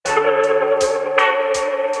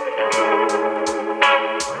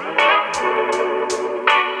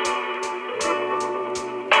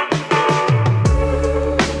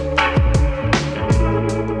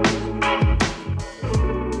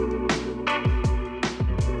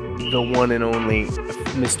the one and only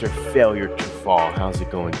Mr. Failure to Fall. How's it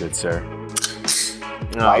going, good sir?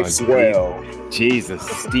 Life's well. Jesus,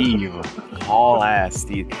 Steve. Haul ass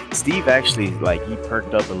Steve. Steve actually, he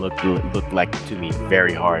perked up and looked like to me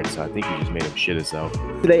very hard, so I think you just made him shit himself.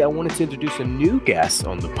 Today, I wanted to introduce a new guest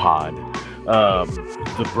on the pod.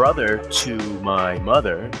 The brother to my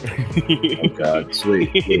mother. Oh God,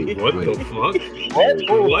 sweet. What the fuck?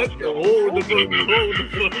 What?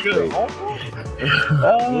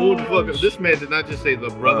 Hold the fuck up. This man did not just say the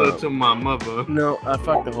brother to my mother. No, I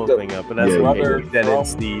fucked the whole thing up, but that's Brother leave that in, from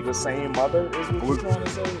Steve. the same mother is what you're trying to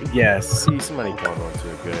say? Yes, see, somebody called on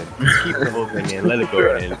to it good. Just keep the whole thing in, let it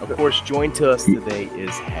go in. Of course, joined to us today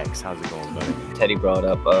is Hex. How's it going, buddy? Teddy brought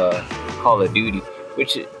up Call of Duty,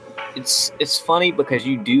 which it's funny because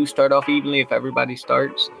you do start off evenly if everybody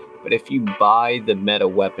starts, but if you buy the meta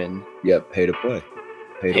weapon, Pay to play.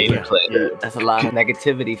 pay to play. Yeah. That's a lot of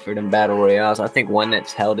negativity for them battle royales. I think one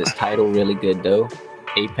that's held its title really good though,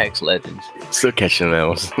 Apex Legends. Still catching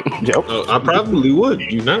those. Yep. I probably would.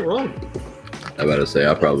 You're not wrong. I about to say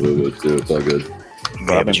I probably would too. It's all good.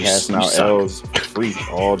 But I've been but you passing out suck. L's free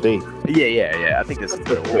all day. Yeah. I think that's a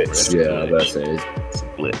bit glitch. Yeah, I about to say It's a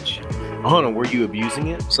glitch. Hold on, were you abusing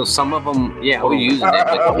it? So some of them, we're using it,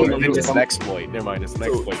 but Oh, some of it's them- an exploit. Never mind, it's an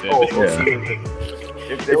exploit.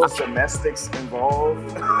 If there was domestics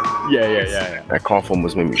involved, Yeah. That cough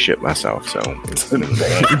almost made me shit myself, so.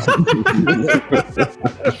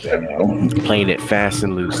 Playing it fast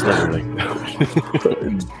and loose, literally.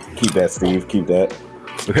 keep that, Steve. Keep that.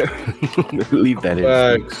 Leave that in.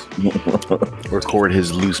 Facts. Record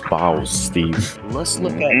his loose bowels, Steve. Let's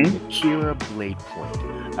look at Akira Blade Point.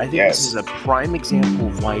 I think this is a prime example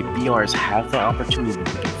of why BRs have the opportunity to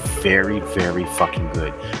be very, very fucking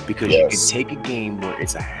good. Because you can take a game where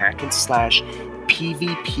it's a hack and slash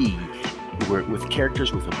PvP with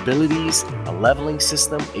characters with abilities, a leveling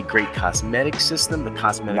system, a great cosmetic system. The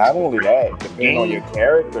cosmetics. Not only that, depending on your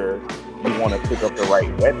character, you want to pick up the right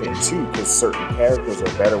weapon too, because certain characters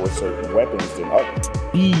are better with certain weapons than others.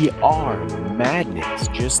 BR madness,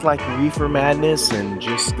 just like Reefer Madness, and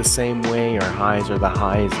just the same way our highs are the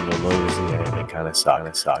highs and the lows, and they kind of suck.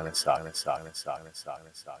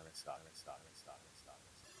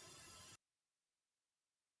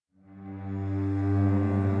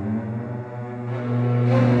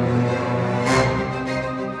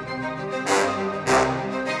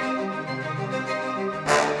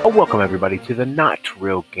 Welcome everybody to the Not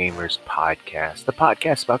Real Gamers podcast, the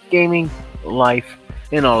podcast about gaming, life,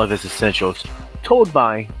 and all of its essentials, told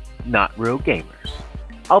by not real gamers.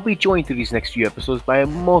 I'll be joined through these next few episodes by a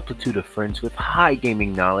multitude of friends with high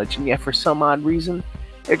gaming knowledge, and yet for some odd reason,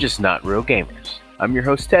 they're just not real gamers. I'm your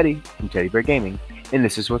host Teddy from Teddy Bear Gaming, and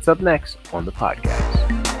this is what's up next on the podcast.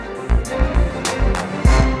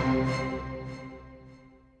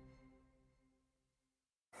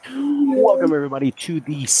 Welcome everybody to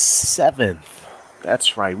the 7th.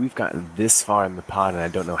 That's right, we've gotten this far in the pod, and I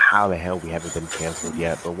don't know how the hell we haven't been canceled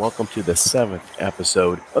yet, but welcome to the 7th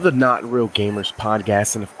episode of the Not Real Gamers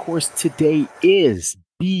podcast, and of course today is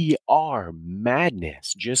BR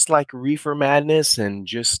Madness, just like Reefer Madness, and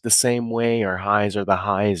just the same way our highs are the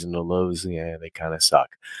highs and the lows, they kind of suck.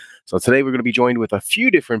 So today we're going to be joined with a few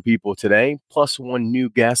different people today, plus one new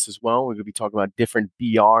guest as well. We're going to be talking about different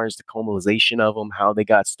BRs, the cumulation of them, how they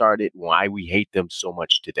got started, why we hate them so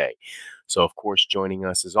much today. So, of course, joining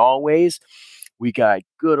us as always, we got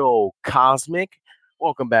good old Cosmic.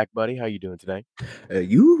 Welcome back, buddy. How you doing today?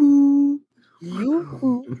 Yoo-hoo.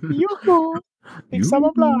 Big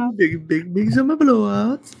summer blowout. Big summer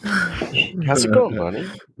blowouts. How's it going, buddy?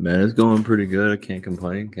 Man, it's going pretty good. I can't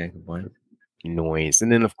complain. Noise.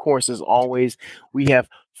 And then, of course, as always, we have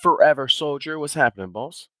Forever Soldier. What's happening,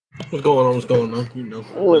 boss? What's going on? You know,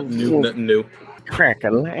 nothing new.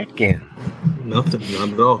 Crack-a-lackin'. Nothing, not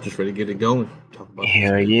at all. Just ready to get it going. Talk about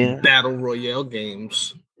Hell yeah. battle royale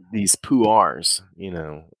games. These poo-Rs, you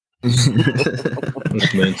know.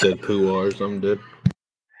 This man said poo-Rs. I'm dead.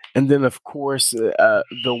 And then, of course, the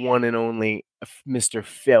one and only Mr.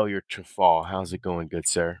 Failure to Fall. How's it going, good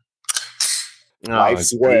sir?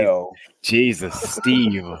 Life's well. Jesus,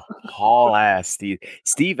 Steve. Haul ass Steve.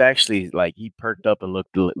 Steve actually, he perked up and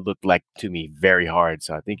looked like to me very hard,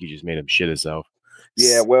 so I think you just made him shit himself.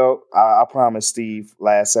 Yeah, well, I promised Steve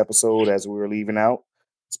last episode as we were leaving out.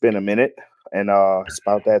 It's been a minute, and it's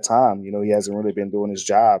about that time. You know, he hasn't really been doing his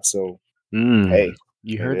job, so hey,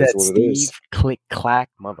 You It heard is that, what it Steve? is. Click, clack,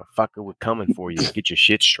 motherfucker. We're coming for you. Get your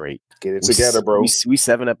shit straight. Get it together, bro. We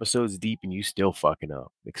 7 episodes deep and you still fucking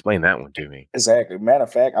up. Explain that one to me. Exactly. Matter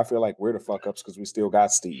of fact, I feel like we're the fuck ups because we still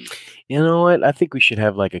got Steve. You know what? I think we should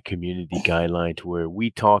have like a community guideline to where we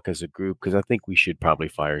talk as a group because I think we should probably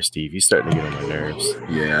fire Steve. He's starting to get on my nerves.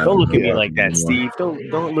 Yeah. Don't look at me Yeah. like that, Steve.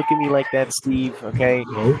 Don't look at me like that, Steve. Okay.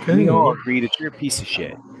 Okay. We all agree that you're a piece of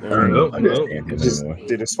shit. All I don't right? understand him Just anymore.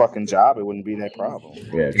 did his fucking job. It wouldn't be that problem.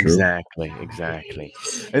 Yeah, true. Exactly.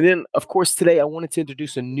 And then, of course, today I wanted to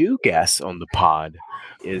introduce a new guest on the pod.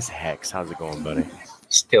 Is Hex? How's it going, buddy?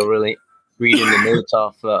 Still really reading the notes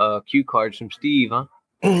off cue cards from Steve, huh?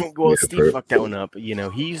 Well, Yeah, Steve fucked that one up. You know,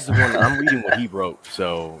 he's the one. I'm reading what he wrote,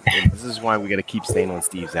 so this is why we got to keep staying on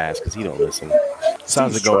Steve's ass because he don't listen. So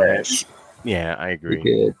how's it Steve's going, trash. Hex? Yeah, I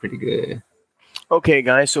agree. Pretty good. Okay,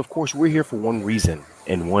 guys. So of course we're here for one reason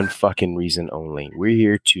and one fucking reason only. We're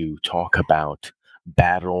here to talk about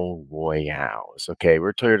battle royales. Okay,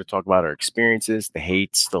 we're here to talk about our experiences, the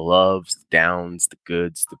hates, the loves, the downs, the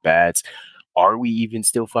goods, the bads. Are we even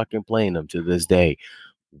still fucking playing them to this day?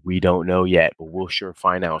 We don't know yet, but we'll sure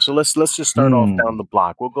find out. So let's just start off down the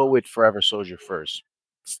block. We'll go with Forever Soldier first.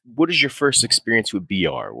 What is your first experience with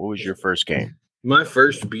BR? What was your first game? My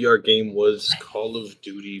first BR game was Call of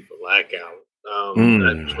Duty Blackout.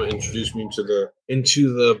 That's what introduced me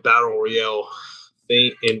into the battle royale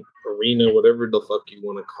thing in arena, whatever the fuck you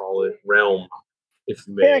want to call it, realm. If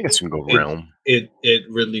you may. Yeah, I guess we can go realm. It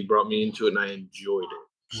really brought me into it, and I enjoyed it.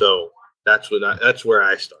 So that's where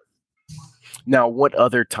I started. Now, what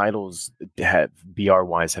other titles have BR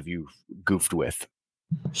wise have you goofed with?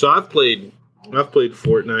 So I've played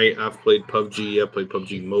Fortnite, I've played PUBG, I've played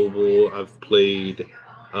PUBG Mobile, I've played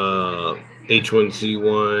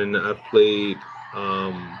H1Z1, I've played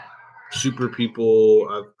Super People,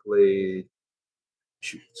 I've played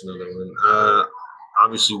what's another one?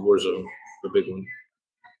 Obviously Warzone, the big one.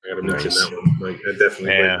 I gotta mention that one. Like I definitely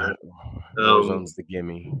played that. Warzone's the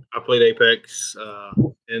gimme. I played Apex,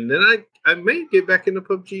 and then I may get back into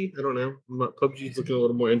PUBG. I don't know. PUBG's looking a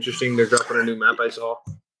little more interesting. They're dropping a new map I saw.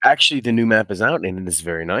 Actually, the new map is out and it is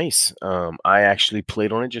very nice. I actually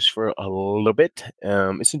played on it just for a little bit.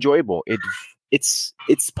 It's enjoyable. It's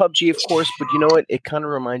PUBG, of course, but you know what? It kind of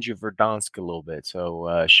reminds you of Verdansk a little bit.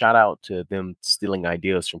 So shout out to them stealing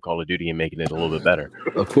ideas from Call of Duty and making it a little bit better.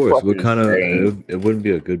 Of course, what Fucking kind of insane. it wouldn't be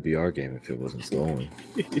a good BR game if it wasn't stolen.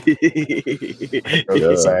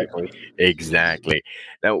 Exactly.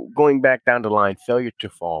 Now, going back down the line, Failure to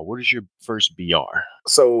Fall. What is your first BR?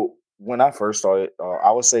 So when I first started, I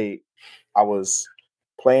would say I was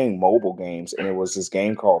playing mobile games, and it was this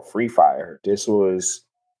game called Free Fire. This was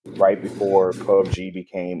right before PUBG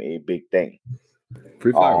became a big thing.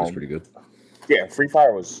 Free Fire was pretty good. Yeah, Free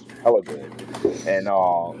Fire was hella good. And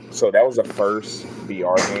so that was the first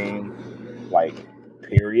VR game, like,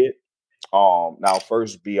 period. Now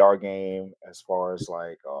first VR game as far as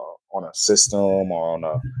like on a system or on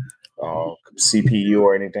a CPU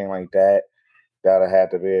or anything like that, that had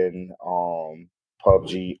to been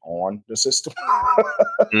PUBG on the system.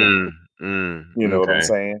 You know what I'm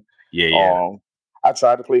saying? Yeah. I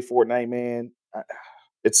tried to play Fortnite, man.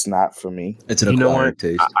 It's not for me. It's an acquired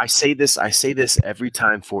taste. I say this every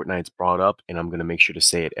time Fortnite's brought up, and I'm gonna make sure to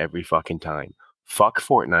say it every fucking time. Fuck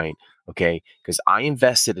Fortnite, okay? Because I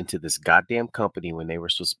invested into this goddamn company when they were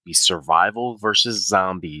supposed to be survival versus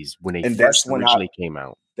zombies when they first originally came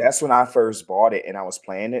out. That's when I first bought it, and I was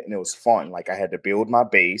playing it, and it was fun. Like I had to build my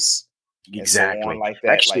base. Exactly. So on like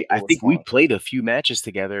that. Actually, like, I think we played a few matches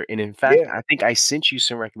together, and in fact, I think I sent you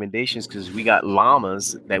some recommendations because we got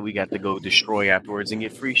llamas that we got to go destroy afterwards and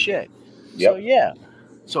get free shit. Yep. So yeah.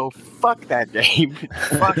 So fuck that game.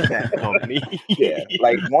 Fuck that company. Yeah.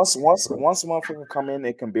 Like once a motherfucker come in,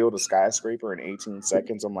 they can build a skyscraper in 18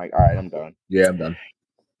 seconds. I'm like, all right, I'm done. Yeah, I'm done.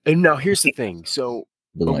 And now here's the thing. So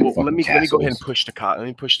Like let me go ahead and castles. push the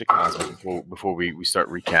Cosmic before we start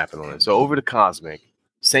recapping on it. So over to Cosmic.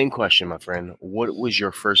 Same question, my friend. What was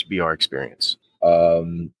your first BR experience? I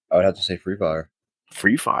would have to say Free Fire.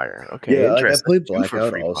 Free Fire. Okay. Yeah, like I interesting. played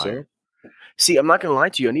Blackout also. See, I'm not gonna lie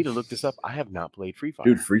to you. I need to look this up. I have not played Free Fire.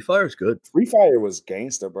 Dude, Free Fire is good. Free Fire was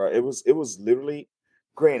gangster, bro. It was literally,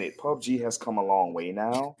 granted, PUBG has come a long way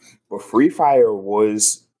now, but Free Fire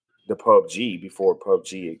was the PUBG before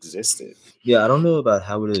PUBG existed. Yeah, I don't know about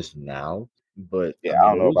how it is now, but yeah, I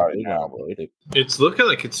don't know about it now. It's looking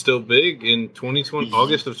like it's still big in 2020,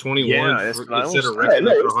 August of 21. Yeah, it's at a record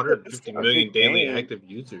of 150 million daily active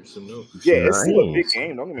users. So no, yeah, it's still a big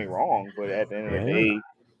game. Don't get me wrong, but at the end of the day,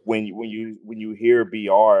 when you hear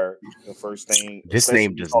BR, the first thing this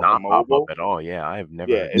name does not pop up at all. Yeah, I have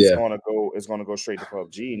never. Yeah, it's gonna go straight to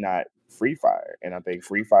PUBG, not Free Fire, and I think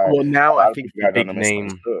Free Fire. Well, now a lot I of think people the got done big name.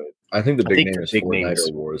 misunderstood. I think the I big think name the is big Fortnite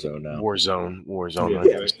names- or Warzone now. Warzone,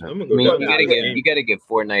 Yeah, 100%. I'm gonna I go mean, down you with gotta that. give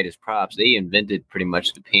Fortnite his props. They invented pretty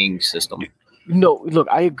much the ping system. No, look,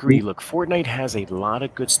 I agree. Look, Fortnite has a lot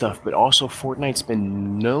of good stuff, but also Fortnite's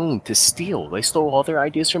been known to steal. They stole all their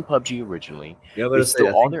ideas from PUBG originally. Yeah, They but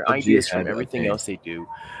stole all their ideas from everything else they do.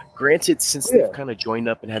 Granted, since Yeah. they've kind of joined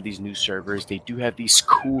up and had these new servers, they do have these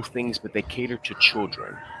cool things, but they cater to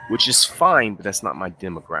children, which is fine, but that's not my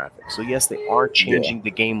demographic. So yes, they are changing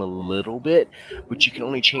the game a little bit, but you can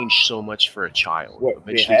only change so much for a child. What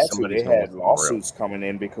they Eventually, had to, somebody's they gonna had look for real. lawsuits coming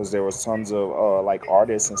in because there was tons of like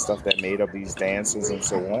artists and stuff that made up these dances and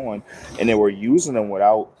so on, and they were using them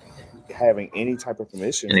without having any type of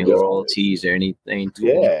permission. Any from the royalties or anything. artist.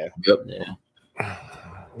 Yeah, Yeah.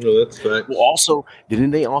 No, that's facts. Well, also,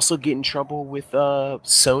 didn't they also get in trouble with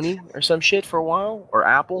Sony or some shit for a while, or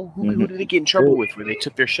Apple? Who did they get in trouble with where they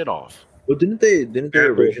took their shit off? Well, didn't they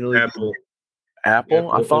originally? Apple.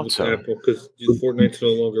 I thought it was so. Apple, because Fortnite's no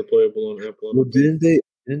longer playable on Apple. I Well, don't think.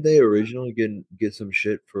 didn't they originally get some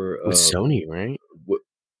shit for With Sony, right?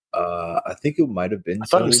 I think it might have been. I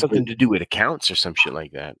thought it was Sony, something but- to do with accounts or some shit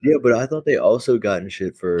like that. Yeah, but I thought they also gotten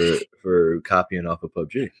shit for copying off of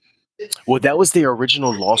PUBG. Well, that was their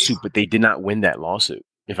original lawsuit, but they did not win that lawsuit,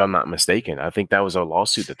 if I'm not mistaken. I think that was a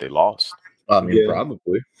lawsuit that they lost. I mean, Yeah.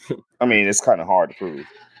 probably. I mean it's kind of hard to prove.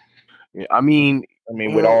 Yeah, I mean,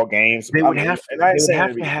 With all games, they I would mean, have and I ain't saying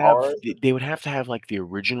it'd be hard. they would have to have like the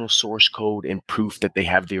original source code and proof that they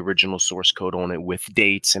have the original source code on it with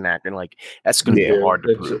dates and acting like that's going to be hard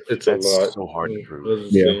to prove. It's That's a lot. so hard to prove. I was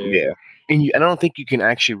just Yeah. saying. Yeah, And I don't think you can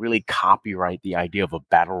actually really copyright the idea of a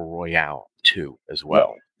battle royale too, as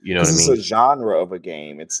well. You know what I it's mean? a genre of a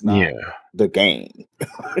game. It's not the game.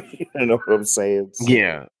 You know what I'm saying?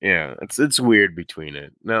 Yeah. It's weird between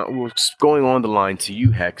it. Now, just going on the line to you,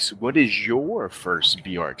 Hex. What is your first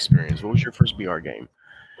VR experience? What was your first VR game?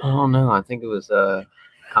 Oh no, I think it was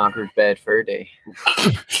Conquered Bad Fur Day.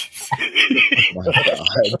 Oh my God.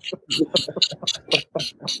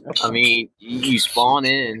 I mean, you spawn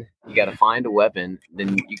in, you got to find a weapon,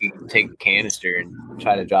 then you can take the canister and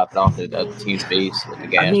try to drop it off at the other team's base with the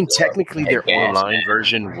gas. I mean, technically, their gas online mask.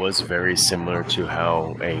 version was very similar to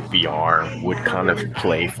how a VR would kind of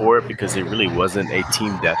play for it because it really wasn't a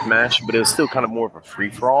team deathmatch, but it was still kind of more of a free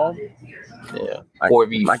for all. Yeah,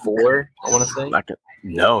 4v4. I want to say.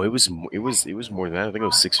 No, it was more than that. I think it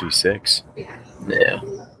was 6v6. Yeah,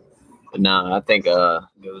 but nah, I think it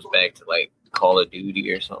goes back to like Call of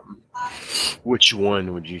Duty or something. Which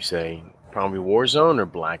one would you say? Probably Warzone or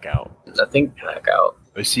Blackout? I think Blackout.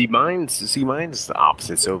 See, mine's the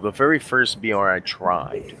opposite. So the very first VR I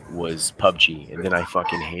tried was PUBG, and then I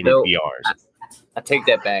fucking hated VRs. I take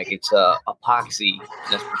that back. It's Epoxy.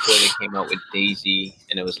 That's before they came out with Daisy,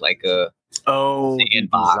 and it was like a the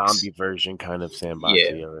sandbox. zombie version kind of sandbox.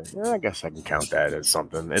 Yeah. I guess I can count that as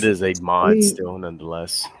something. It is a mod still,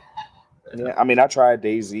 nonetheless. Yeah, I mean, I tried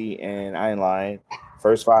DayZ, and I ain't lying.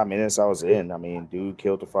 First 5 minutes I was in. I mean, dude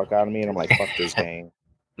killed the fuck out of me, and I'm like, fuck this game.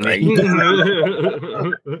 Right.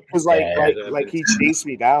 It was like he chased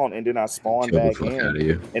me down, and then I spawned Kill the back fuck out of in,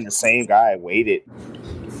 you. and the same guy waited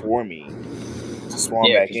for me to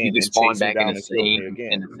spawn back 'cause in you can and spawn chase me back down in the and kill me same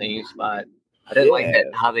again. spot. I didn't like that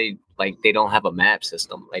Yeah. how they don't have a map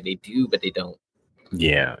system. Like they do, but they don't.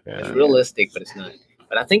 Yeah. It's realistic, but it's not.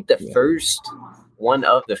 But I think one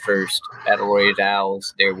of the first battle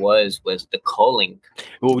royales there was the culling.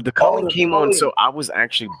 Well, the culling the came on, culling. so I was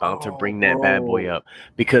actually about to bring that bad boy up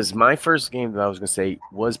because my first game that I was gonna say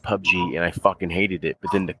was PUBG, and I fucking hated it.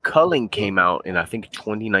 But then the culling came out in I think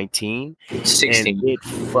 2019, 16. and it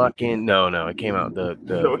fucking it came out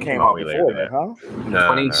It came out way before later that, huh?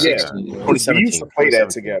 No, 2016. We 2017. used to play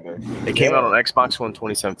that 2017. together. It came out Yeah. on Xbox One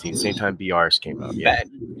 2017, same time BRs came out. Yeah,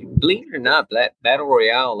 Believe it or not, battle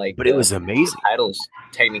royale but it was amazing. titles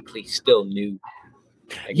technically still new.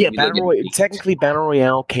 Like, Yeah, if you look at technically Battle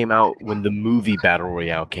Royale came out when the movie Battle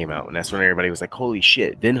Royale came out, and that's when everybody was like, holy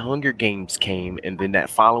shit. Then Hunger Games came, and then that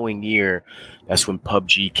following year, that's when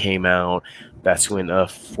PUBG came out. That's when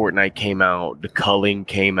Fortnite came out. The Culling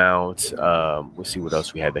came out. We'll see what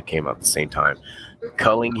else we had that came out at the same time.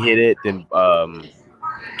 Culling hit it, then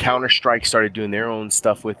Counter-Strike started doing their own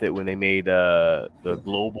stuff with it when they made the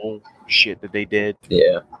global shit that they did.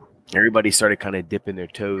 Yeah. Everybody started kind of dipping their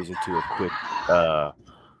toes into a quick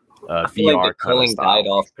I feel VR like the kind of culling style. died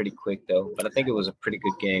off pretty quick though, but I think it was a pretty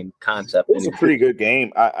good game concept. It was a pretty good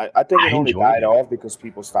game. I think it I only enjoyed died it. off because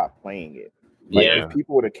people stopped playing it. Like, Yeah. if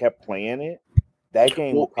people would have kept playing it, that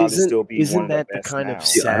game Well, would probably still be isn't one of that the the best kind now. of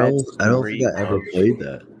See, I don't sad think I ever story played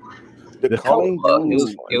that. The Culling Culling dude,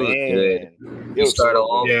 was it was good. man, You it was start so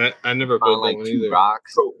off good. Yeah, I never on played that like one 2 either.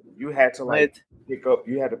 rocks. So you had to like What?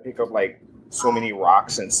 you had to pick up like so many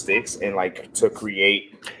rocks and sticks and like to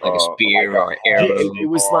create Like a spear like or a arrow. Yeah, horse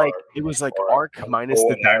it was like or Ark a minus bow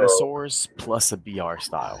the and arrow. dinosaurs plus a BR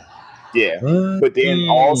style. Yeah, What? but then Hmm.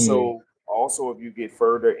 also if you get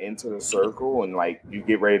further into the circle and like you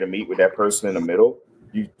get ready to meet with that person in the middle,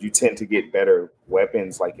 you tend to get better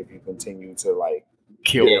weapons. Like if you continue to like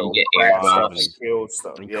Kill Yeah, you get craft stuff and airdrops. kill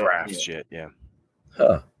stuff. and Yeah, craft shit. Yeah,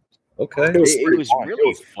 Huh. Okay. it was it pretty was fun.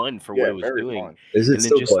 really fun for what it was very doing. fun. Is it And then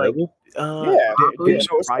still just like playable? Yeah, there's it's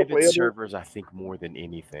still private playable. servers, I think, more than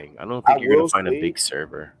anything. I don't I think you're gonna will find a say- big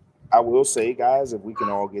server. I will say, guys, if we can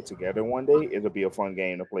all get together one day, it'll be a fun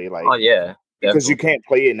game to play. Like Oh yeah, because you definitely. can't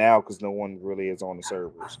play it now because no one really is on the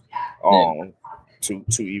servers.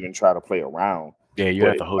 To even try to play around. Yeah, you But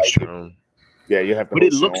have to host like, your own. Yeah, you have to. But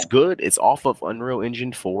it host your looks own. good. It's off of Unreal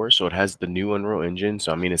Engine 4, so it has the new Unreal Engine.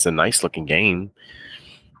 So I mean, it's a nice looking game.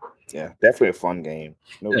 Yeah, definitely a fun game.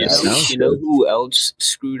 No Yeah, doubt. sounds You know good. who else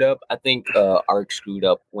screwed up? I think Ark screwed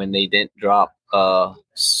up when they didn't drop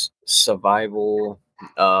survival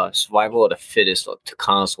of the fittest to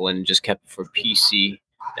console and just kept it for PC.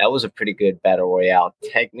 That was a pretty good battle royale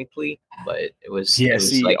technically, but it was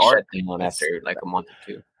like Ark. shut down after like a month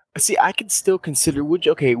or 2. See, I could still consider. Would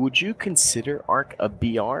you consider Ark a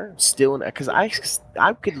BR still? Because I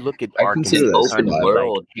could look at I Ark consider and that kind of survival.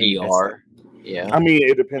 World hey, that's BR. like- Yeah. I mean,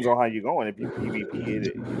 it depends on how you're going. If you PvP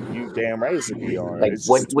it, you damn right it's a BR. Like, It's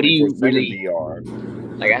what just do you 24/7 really- BR?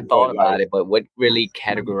 Like I thought But, about like- it, but what really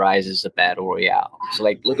categorizes a battle royale? So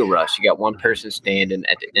like look at Rush. You got one person standing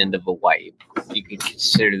at the end of a wipe. You could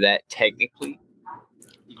consider that technically.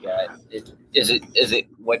 You got it. Is it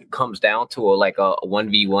what comes down to a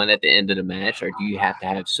 1v1 at the end of the match, or do you have to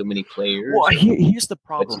have so many players? Well, here's the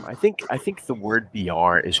problem. I think the word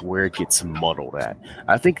BR is where it gets muddled at.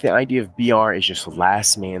 I think the idea of BR is just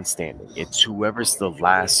last man standing. It's whoever's the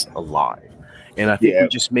last alive. And I think Yeah. we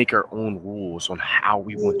just make our own rules on how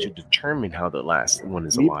we want to determine how the last one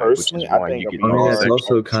is Me alive, which personally, is I why think you a get I mean, BR that's these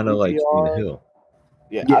also a kind of true like King of BR. Hill.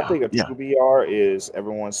 Yeah, Yeah, I think a yeah. true BR is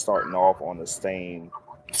everyone starting off on the same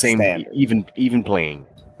standard. even playing.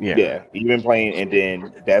 Yeah. Yeah, even playing, and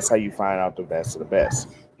then that's how you find out the best of the best.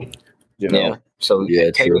 You know, Yeah. So Yeah,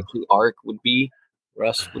 true. technically, Ark would be,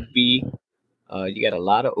 Rust would be. You got a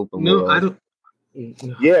lot of open No, world. I don't.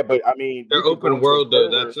 yeah, but I mean, They're you could go open into world though.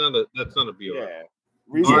 servers- That's not a BR. Yeah,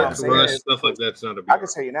 reason why I'm Arc, saying that Rust, is stuff like because that's not a BR. I can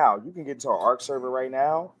tell you now, you can get to an Arc server right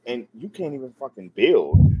now, and you can't even fucking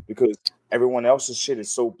build because everyone else's shit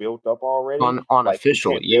is so built up already. on like, you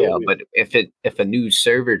official, can't yeah. build it. But if a new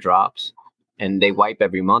server drops and they wipe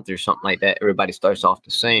every month or something like that, everybody starts off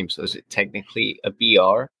the same. So is it technically a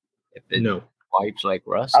BR if it No. wipes like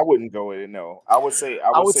Rust? I wouldn't go with it. No, I would say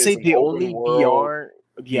say it's the an open only world BR.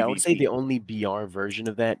 Yeah, I would say PvP. the only BR version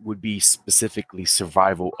of that would be specifically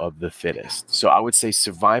survival of the fittest. So I would say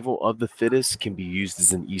survival of the fittest can be used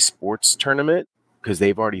as an esports tournament because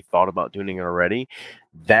they've already thought about doing it already.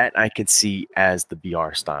 That I could see as the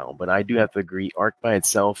BR style, but I do have to agree. Arc by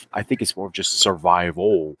itself, I think it's more of just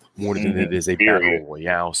survival more than it is a Period. battle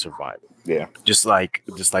royale survival. Yeah, Just like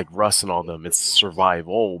Russ and all them, it's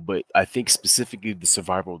survival. But I think specifically the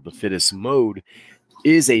survival of the fittest mode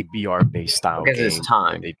is a BR based style Because game it's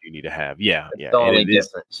time. that they do need to have. Yeah, That's yeah. the And only it is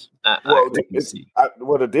difference. well,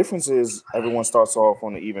 I the difference is everyone starts off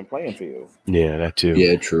on an even playing field. yeah, that too.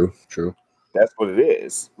 Yeah, true. That's what it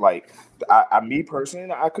is. Like, me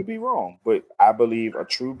personally, I could be wrong, but I believe a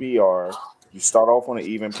true BR, you start off on an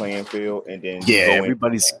even playing field, and then you Yeah, go in-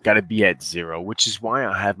 everybody's got to be at 0, which is why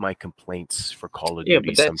I have my complaints for Call of yeah, Duty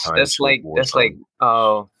but that's sometimes. with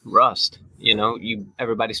Warzone. Rust. You know,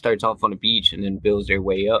 everybody starts off on a beach and then builds their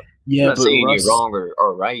way up. I'm yeah, not but saying Russ, you're wrong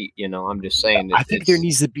or right. You know, I'm just saying that I think there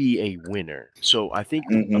needs to be a winner. So I think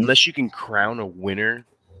Mhm. unless you can crown a winner,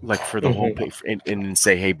 like for the whole pay, and then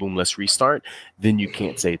say, hey, boom, let's restart, then you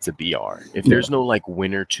can't say it's a BR. If there's no like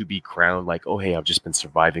winner to be crowned, like, oh, hey, I've just been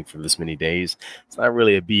surviving for this many days, it's not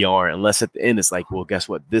really a BR unless at the end it's like, well, guess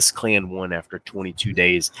what? This clan won after 22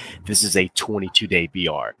 days. This is a 22-day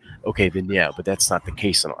BR. Okay, then yeah, but that's not the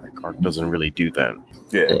case in Arc. Arc doesn't really do that.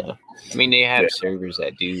 Yeah. I mean, they have Yeah. servers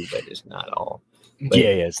that do, but it's not all. But Yeah,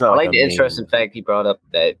 it's not I like like a the main- interesting fact he brought up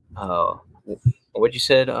that what you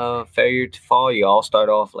said, failure to fall, you all start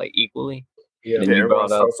off like equally. Yeah. And Yeah, then you everyone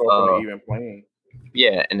brought up starts off on an even playing.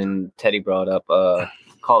 yeah, and then Teddy brought up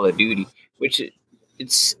Call of Duty, which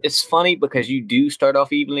it's funny because you do start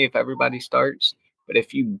off evenly if everybody starts, but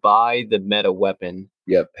if you buy the meta weapon,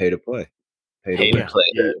 Yep, pay to play. Pay Pay to to win. play.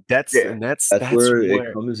 Yeah, that's Yeah. and that's That's where where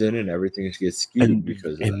it comes in, and everything gets skewed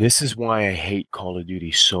because of and that. this is why I hate Call of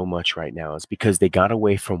Duty so much right now. It's because they got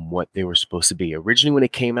away from what they were supposed to be. Originally, when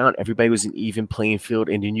it came out, everybody was an even playing field,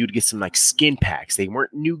 and then you'd get some like skin packs. They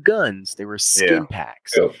weren't new guns; they were skin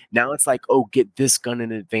packs. Yep. Now it's like, oh, get this gun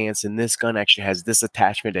in advance, and this gun actually has this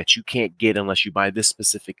attachment that you can't get unless you buy this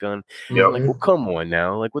specific gun. Yep. I'm like, well, come on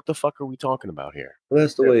now. Like, what the fuck are we talking about here? Well,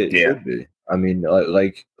 that's the way it Yeah. should be. I mean,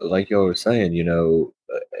 like y'all were saying,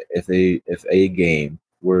 if a game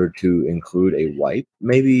were to include a wipe,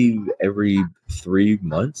 maybe every 3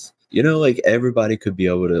 months, like everybody could be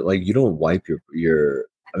able to, like, you don't wipe your.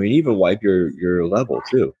 I mean, even wipe your level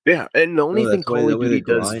too. Yeah, and the only thing That's why Call that of way the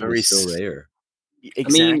Duty does grind very is still there.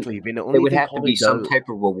 exactly. I mean, the There only would thing have to Call be of some does type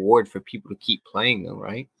of reward for people to keep playing, though,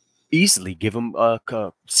 right? easily give them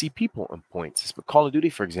CP points. But Call of Duty,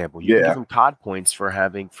 for example, you can give them COD points for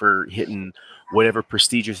hitting whatever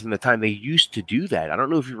prestigious in the time. They used to do that. I don't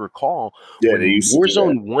know if you recall when they used to do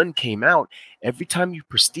Warzone 1 came out. Every time you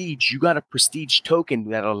prestige, you got a prestige token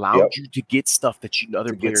that allowed you to get stuff that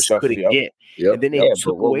other players couldn't get. Yep. And then they Yeah, but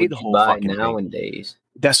took what away would the you whole buy fucking thing. nowadays?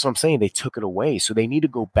 That's what I'm saying. They took it away. So they need to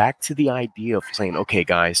go back to the idea of saying, okay,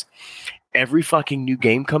 guys, every fucking new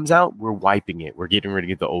game comes out, we're wiping it. We're getting rid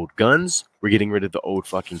of the old guns. We're getting rid of the old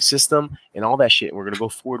fucking system and all that shit. And we're going to go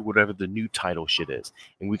forward whatever the new title shit is.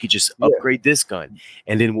 And we could just upgrade this gun.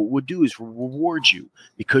 And then what we'll do is we'll reward you.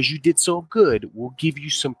 Because you did so good, we'll give you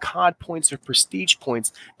some COD points or prestige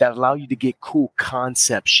points that allow you to get cool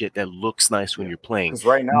concept shit that looks nice when you're playing. Because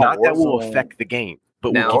right now, Not that will Warzone- affect the game,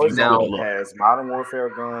 but Now- we'll give you now- good look. has Modern Warfare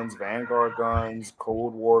guns, Vanguard guns,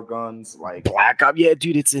 Cold War guns, like Black Ops, yeah,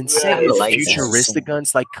 dude, it's insane. kinda It's like futuristic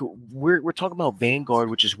guns. Like we're talking about Vanguard,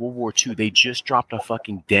 which is World War II. They just dropped a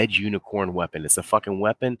fucking dead unicorn weapon. It's a fucking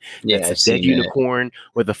weapon. Yeah, It's I've a dead seen that. unicorn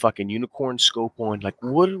with a fucking unicorn scope on. Like,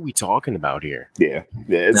 what are we talking about here?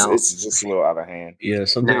 it's just a little out of hand. Yeah,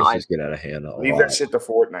 some Now, things just get out of hand. Leave that shit to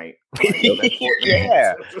Fortnite.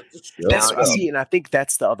 Yeah. That's Now, see, and I think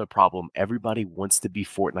that's the other problem. Everybody wants to be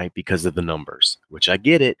Fortnite because of the numbers, which I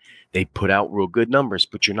get it. They put out real good numbers,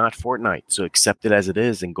 but you're not Fortnite, so accept it as it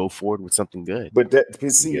is and go forward with something good. But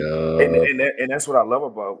see, and that's what I love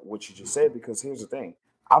about what you just said. Because here's the thing: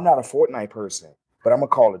 I'm not a Fortnite person, but I'm a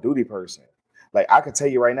Call of Duty person. Like I can tell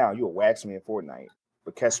you right now, you'll wax me in Fortnite,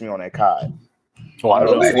 but catch me on that COD. Well, I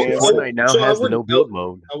don't know. Okay, Fortnite now so I has the wouldn't- no build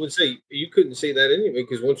mode. I would say you couldn't say that anyway,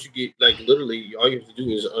 because once you get, like, literally, all you have to do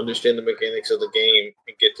is understand the mechanics of the game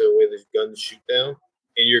and get to the way the guns shoot down,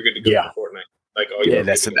 and you're good to go for Fortnite. Like, all you Yeah, have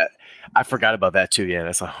that's to do. that. I forgot about that too. Yeah,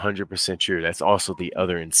 that's 100% true. That's also the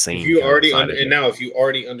other insane. If you already side of it. now, if you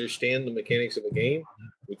already understand the mechanics of a game,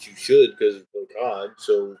 which you should because of COD,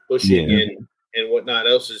 so pushing and whatnot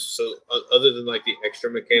else is so other than like the extra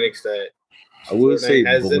mechanics that I would Fortnite say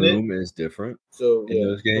has in it. Bloom is different So in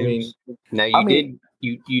those games. now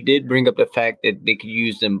you did bring up the fact that they could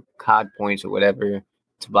use them COD points or whatever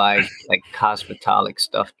to buy like cosmetic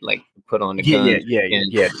stuff, like put on the guns. Yeah.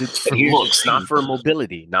 It's for here's the looks, not thing. for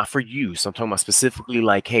mobility, not for use. I'm talking about specifically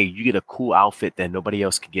like, hey, you get a cool outfit that nobody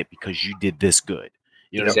else could get because you did this good.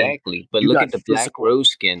 You know what I mean? Exactly, but You look got at the black physical- rose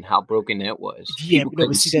skin. How broken that was. Yeah, People but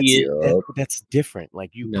couldn't see, see it. that's different. Like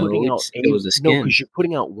you No, putting out it was a skin. because you're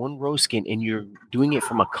putting out one rose skin and you're doing it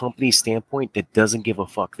from a company standpoint that doesn't give a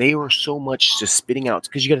fuck. They were so much just spitting out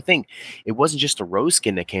because you got to think it wasn't just a rose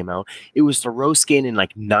skin that came out. It was the rose skin and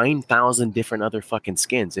like 9,000 different other fucking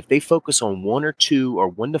skins. If they focus on 1 or 2 or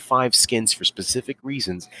 1 to 5 skins for specific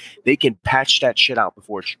reasons, they can patch that shit out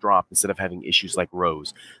before it's dropped instead of having issues like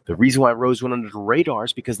Rose. The reason why Rose went under the radar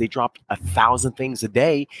is because they dropped 1,000 things a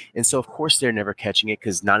day, and so of course they're never catching it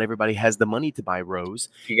because not everybody has the money to buy Rose,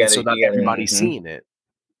 so not everybody's seeing it.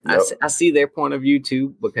 I see their point of view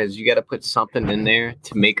too, because you got to put something in there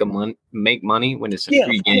to make money when it's a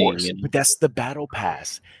free of game. course, but that's the battle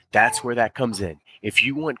pass. That's where that comes in. If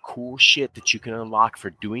you want cool shit that you can unlock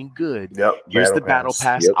for doing good, here's the battle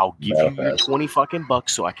pass. Yep, I'll give battle you your pass. 20 fucking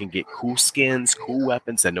bucks so I can get cool skins, cool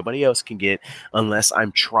weapons that nobody else can get unless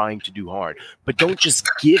I'm trying to do hard. But don't just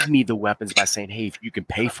give me the weapons by saying, hey, if you can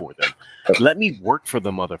pay for them. Let me work for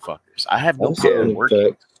the motherfuckers. I have no problem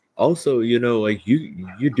working. Also, like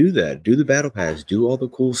you do that. Do the battle pass. Do all the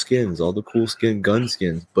cool skins, all the cool gun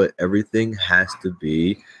skins. But everything has to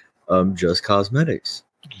be just cosmetics.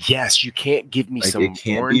 Yes, you can't give me Like, some it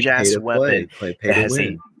can't orange be ass weapon pay that to has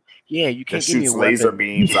win. you can't That give me a shoots laser weapon.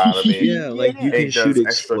 beams out of it. Yeah, like you It can does shoot extra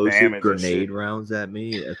explosive damage and grenade shit. rounds at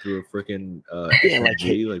me through a freaking like,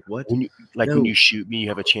 SMG. Like what? When you No. when you shoot me, you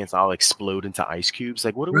have a chance I'll explode into ice cubes.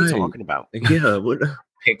 Like, what are we Right. talking about? Like, yeah, what?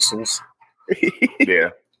 Pixels. Yeah.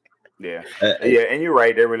 Yeah, and you're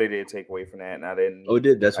right. They really did take away from that, and I didn't. Oh, it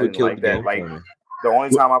did. That's I what didn't killed like the that. game Like for me. the only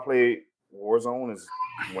time I play Warzone is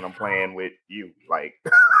when I'm playing with you. Like.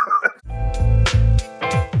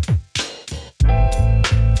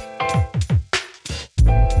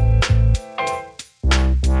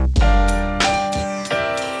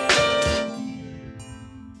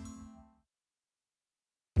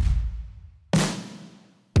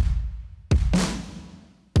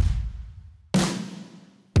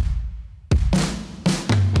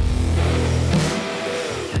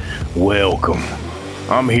 Welcome.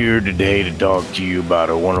 I'm here today to talk to you about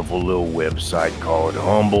a wonderful little website called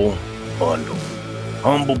Humble Bundle.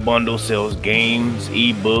 Humble Bundle sells games,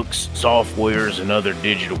 ebooks, softwares, and other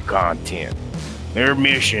digital content. Their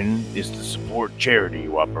mission is to support charity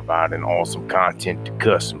while providing awesome content to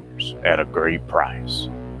customers at a great price.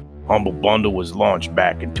 Humble Bundle was launched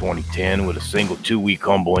back in 2010 with a single 2-week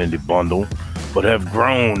Humble Indie bundle, but have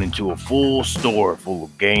grown into a full store full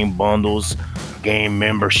of game bundles, game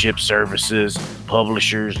membership services,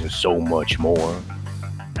 publishers, and so much more.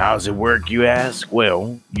 How's it work, you ask?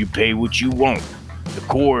 Well, you pay what you want. The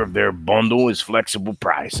core of their bundle is flexible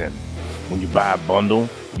pricing. When you buy a bundle,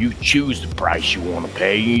 you choose the price you want to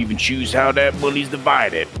pay. You even choose how that money's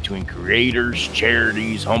divided between creators,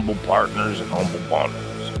 charities, humble partners, and humble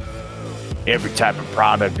bundles. Every type of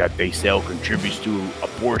product that they sell contributes to a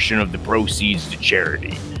portion of the proceeds to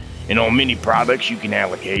charity. And on many products, you can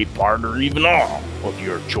allocate part or even all of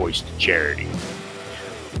your choice to charity.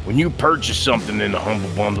 When you purchase something in the Humble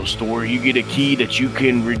Bundle store, you get a key that you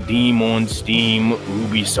can redeem on Steam,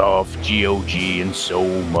 Ubisoft, GOG, and so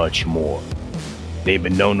much more. They've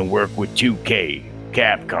been known to work with 2K,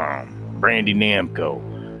 Capcom, Bandai Namco,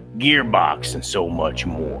 Gearbox, and so much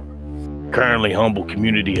more. Currently, Humble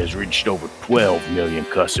Community has reached over 12 million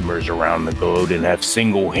customers around the globe and have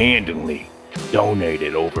single-handedly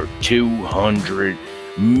donated over $200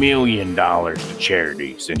 million to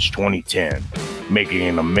charity since 2010, making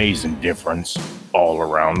an amazing difference all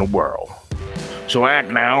around the world. So act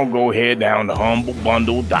now, go ahead down to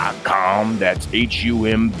humblebundle.com, that's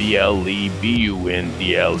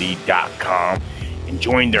HUMBLEBUNDLE.com, and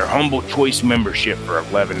join their Humble Choice membership for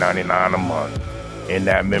 $11.99 a month. In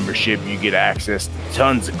that membership, you get access to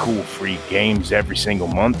tons of cool free games every single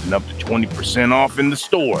month and up to 20% off in the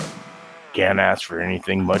store. Can't ask for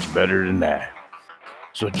anything much better than that.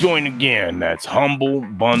 So join again. That's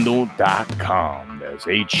humblebundle.com. That's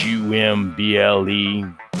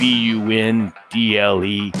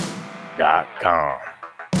HUMBLEBUNDLE.com.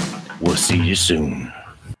 We'll see you soon.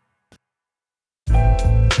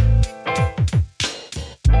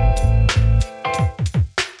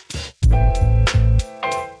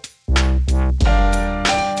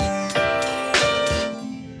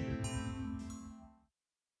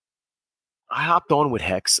 I hopped on with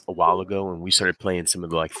Hex a while ago and we started playing some of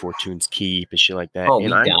the like Fortune's Keep and shit like that. Oh,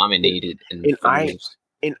 and we dominated in the finals.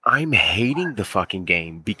 And I'm hating the fucking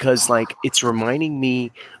game because like it's reminding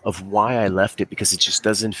me of why I left it, because it just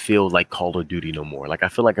doesn't feel like Call of Duty no more. Like I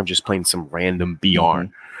feel like I'm just playing some random BR.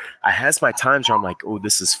 Mm-hmm. I has my times where I'm like, oh,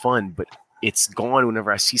 this is fun, but it's gone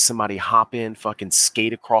whenever I see somebody hop in, fucking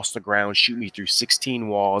skate across the ground, shoot me through 16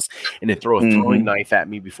 walls, and then throw a throwing knife at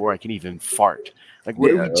me before I can even fart. Like,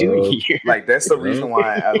 what are we doing here? Like, that's the reason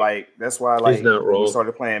why I like. That's why I like when we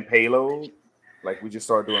started playing Payload. Like, we just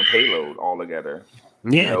started doing Payload all together.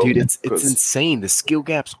 Yeah, dude, it's insane. The skill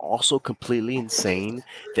gap's also completely insane.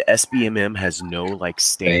 The SBMM has no like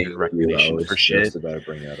standard recognition for shit. Just about to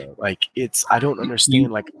bring that up. Like, I don't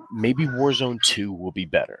understand. Like, maybe Warzone 2 will be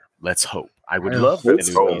better. Let's hope. I would love that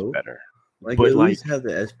it would be better. Like, but at least have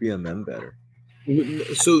the SBMM better.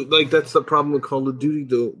 So, like, that's the problem with Call of Duty,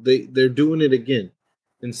 though. They're doing it again.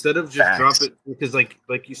 Instead of just drop it, because like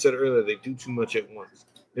you said earlier, they do too much at once.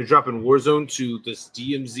 They're dropping Warzone 2, this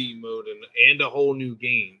DMZ mode, and a whole new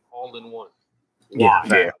game all in one.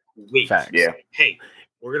 Yeah, wait. Facts. Yeah. Hey,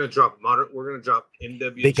 we're gonna drop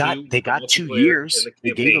MW2. They got 2 years.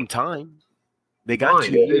 They gave them time. They got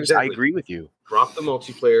 2 years. Exactly. I agree with you. Drop the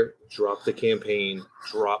multiplayer, drop the campaign,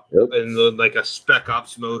 and like a Spec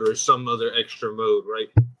Ops mode or some other extra mode, right?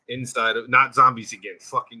 Inside of not zombies again.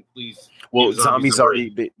 Fucking please. Well, zombies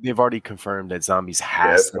they've already confirmed that zombies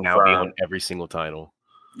has to now be on every single title.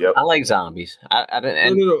 Yep. I like zombies. I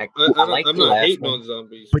like I'm not hating on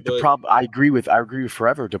zombies. But the problem, I agree with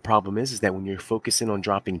Forever. The problem is that when you're focusing on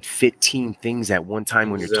dropping 15 things at one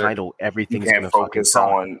time on your title, everything's going to focus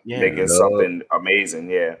on making something amazing.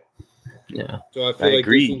 Yeah. Yeah. So I feel like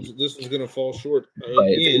this was going to fall short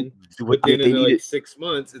again. But then in like 6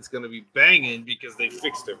 months, it's going to be banging because they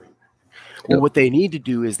fixed everything. Well, what they need to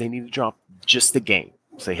do is they need to drop just the game.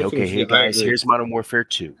 Say, okay, hey guys, here's Modern Warfare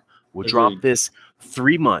 2. We'll drop Agreed. this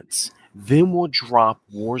 3 months. Then we'll drop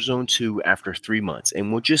Warzone 2 after 3 months.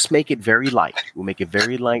 And we'll just make it very light. We'll make it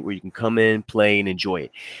very light where you can come in, play, and enjoy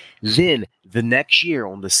it. Then the next year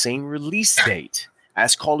on the same release date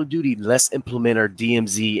as Call of Duty, let's implement our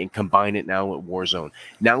DMZ and combine it now with Warzone.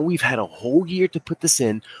 Now we've had a whole year to put this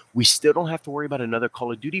in. We still don't have to worry about another Call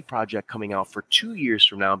of Duty project coming out for 2 years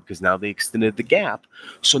from now because now they extended the gap.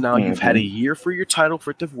 So now you've had a year for your title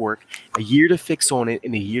for it to work, a year to fix on it,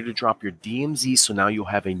 and a year to drop your DMZ. So now you'll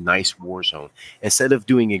have a nice Warzone. Instead of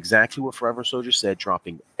doing exactly what Forever Soldier said,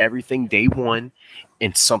 dropping everything day one,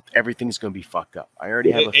 and everything's going to be fucked up. I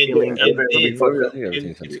already have a feeling everything's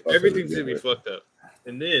Everything's gonna be fucked up.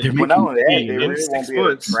 And then, But not only that, they in really 6 won't be able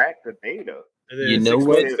months, to track the data. and then You in know 6 what?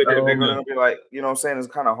 months, They're they're going gonna to be like, you know what I'm saying? It's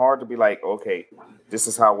kind of hard to be like, okay, this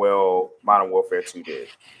is how well Modern Warfare 2 did.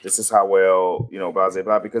 This is how well, blah, blah,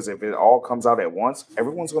 blah. Because if it all comes out at once,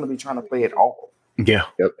 everyone's going to be trying to play it all. Yeah.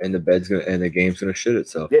 Yep, and the game's gonna shit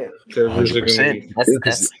itself. Yeah. servers are gonna 100%.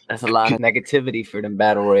 be. That's a lot of negativity for them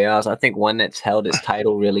battle royales. I think one that's held its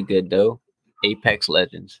title really good though, Apex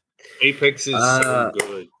Legends. Apex is so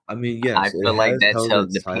good. I mean, yes, I feel like that's held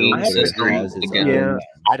its the title, pain but it system has its together. Yeah. own-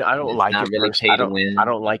 I don't It's like not it. really pay to win. I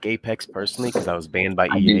don't like Apex personally because I was banned by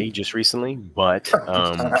I EA do. just recently. But That's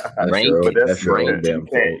Rank, your own, But that's your rank, own damn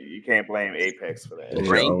fault. you can't blame Apex for that. That's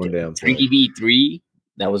your Ranked, own damn fault. 3v3.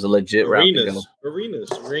 That was a legit route to go.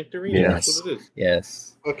 Ranked arenas. Yes. That's what it is.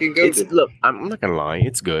 Yes. Fucking go. Look, I'm not gonna lie,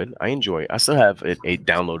 it's good. I enjoy it. I still have it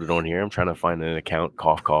downloaded on here. I'm trying to find an account,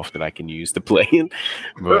 cough, that I can use to play in.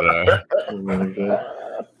 But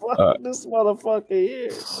Fuck this motherfucker here.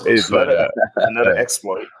 it's Another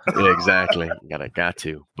exploit. yeah, exactly. Got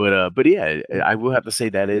to. But yeah, I will have to say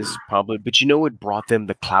that is probably. But you know what brought them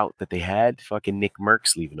the clout that they had? Fucking Nick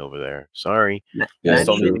Merckx leaving over there. Sorry, Not, That's not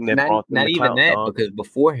the only even, thing that not, brought them not the even clout, that, dog. because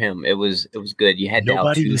before him it was good. You had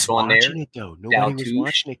Nobody Daltoosh was on there. watching it though. Nobody was Daltoosh,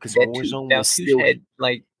 watching it because That Warzone was Daltoosh still. had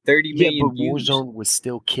like 30 Yeah, million but views. Warzone was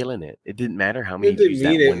still killing it. It didn't matter how many It didn't views that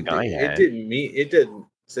mean one it. guy It had. didn't mean it didn't.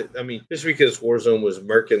 I mean, just because Warzone was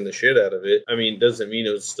murking the shit out of it, I mean, doesn't mean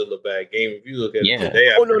it was still a bad game. If you look at Yeah. it today,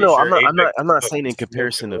 Oh no, pretty no, sure I'm not Apex saying in is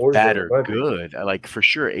comparison of smoking bad Warzone or buttons. good. Like for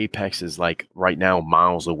sure, Apex is like right now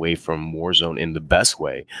miles away from Warzone in the best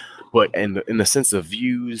way, but in the sense of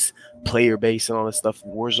views, player base, and all that stuff,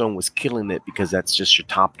 Warzone was killing it because that's just your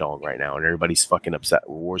top dog right now, and everybody's fucking upset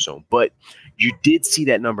with Warzone. But you did see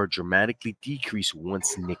that number dramatically decrease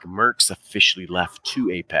once Nick Merckx officially left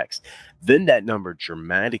to Apex. Then that number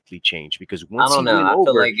dramatically changed because I once don't he know. went I feel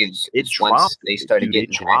over, like it it's dropped. once they started Dude, getting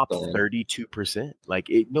it dropped hacked on. 32%. Like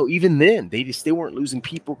even then they weren't losing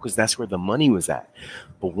people because that's where the money was at.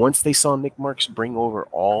 But once they saw Nick Merckx bring over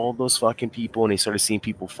all those fucking people and they started seeing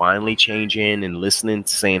people finally changing and listening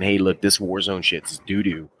to saying, hey, look, this Warzone shit's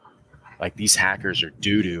doo-doo. Like these hackers are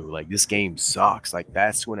doo-doo. Like this game sucks. Like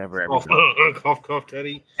that's whenever everything. Cough,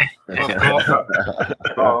 Teddy.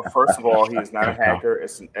 Cough. First of all, he is not a hacker.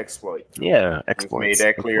 It's an exploit. Yeah, We've exploits. made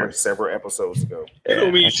that clear Exploits. several episodes ago. You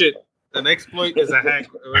don't mean Yeah, shit. An exploit is a hack,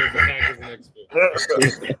 or is a hack is an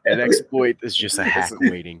exploit. an exploit is just a hack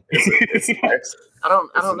waiting. It's an I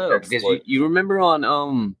don't It's an know because exploit. you remember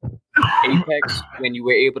on Apex when you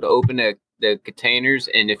were able to open the containers,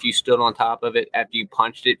 and if you stood on top of it after you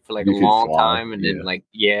punched it for like You a could long fly, time, and then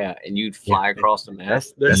and you'd fly across the map.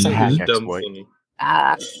 That's That a shit hack is dumb exploit. funny.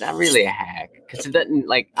 Not really a hack because it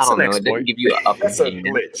doesn't I It's don't an know. It exploit. doesn't give you an upper That's a hand.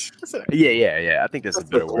 glitch. Yeah. I think that's a That's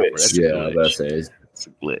a better word for it. glitch. That's a Yeah, I was about to glitch. say It's a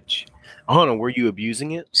glitch. Hold on, were you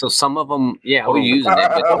abusing it? So some of them, I Oh. was using it,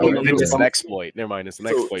 but Oh, some you of Then them, it's an exploit. Never mind, it's an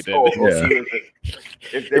exploit. Then.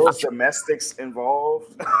 If there was domestics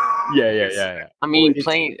involved, Yeah. I mean, Well,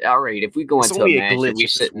 playing. All right, if we go it's into a only a match glitch and we if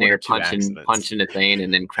it's sitting one or there two accidents. punching the thing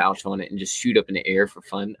and then crouch on it and just shoot up in the air for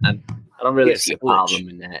fun, I don't really Yeah, it's see a a glitch. problem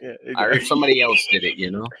in that. Yeah, Or if somebody else did it,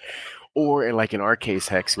 Or in our case,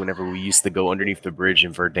 Hex, whenever we used to go underneath the bridge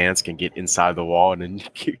in Verdansk and get inside the wall and then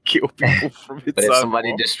kill people from inside But if the somebody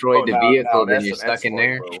wall. destroyed the vehicle, then you're that's an stuck in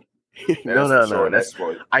exploit, there. bro. No. An That's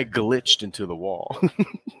exploit. I glitched into the wall.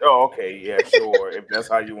 Oh, okay, yeah, sure. If that's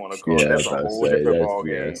how you want to call it, that's a whole different ball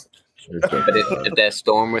game. But if that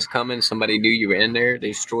storm was coming, somebody knew you were in there, they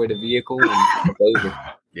destroyed the vehicle, and it's over.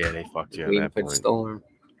 Yeah, they fucked you at Waiting that for the point. storm.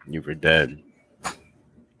 You were dead.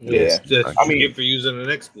 Yeah. That's what I you mean- get for using an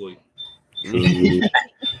exploit. You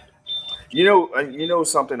know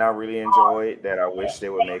something I really enjoyed that I wish they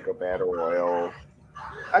would make a battle royale.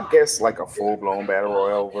 I guess like a full blown battle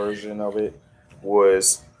royale version of it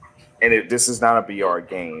was, and this is not a BR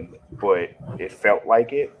game, but it felt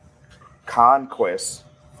like it. Conquest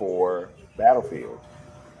for Battlefield.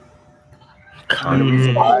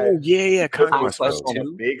 Oh, yeah, Conquest Conquest. Conquest on a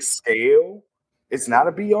 2? big scale. It's not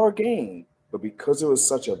a BR game, but because it was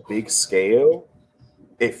such a big scale,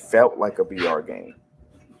 it felt like a BR game.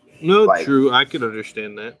 No, Like- true. I could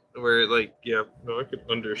understand that. Where, like, yeah, no, I could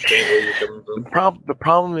understand where you're coming from. The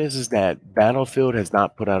problem is that Battlefield has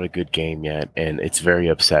not put out a good game yet, and it's very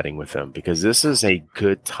upsetting with them because this is a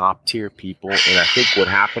good top tier people, and I think what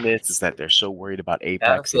happened is that they're so worried about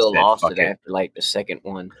Apex. Battlefield instead, lost fuck it after like the second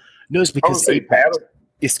one. No, it's I would because say Apex.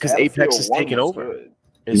 It's because Apex Battlefield is 1 taking was over. good.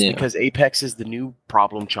 It's Yeah. because Apex is the new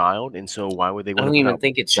problem child, and so why would they I want don't to put even out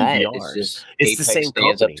think it's two that. BRs? It's just It's Apex the same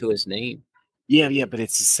stands company. up to his name. Yeah, but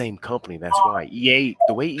it's the same company. That's why EA.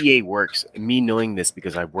 The way EA works, me knowing this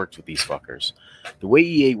because I've worked with these fuckers. The way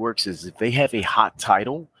EA works is if they have a hot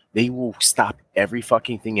title, they will stop every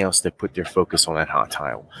fucking thing else to put their focus on that hot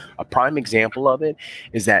title. A prime example of it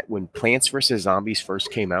is that when Plants vs. Zombies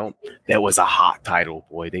first came out, that was a hot title,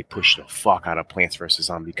 boy. They pushed the fuck out of Plants vs.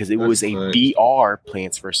 Zombies because it That's was a nice. BR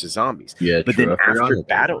Plants vs. Zombies. Yeah, But true. then I forgot after about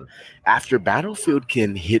that. after Battlefield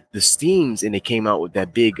can hit the Steams and they came out with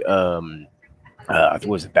that big I think it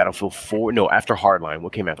was Battlefield 4. No, after Hardline.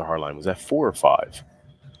 What came after Hardline? Was that 4 or 5?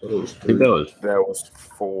 I think that was. That was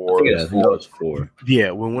 4. Yeah, I think that was 4. Yeah,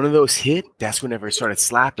 when one of those hit, that's whenever it started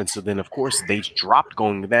slapping. So then, of course, they dropped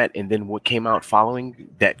going to that. And then what came out following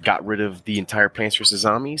that got rid of the entire Plants vs.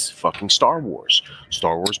 Zombies? Fucking Star Wars.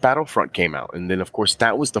 Star Wars Battlefront came out. And then, of course,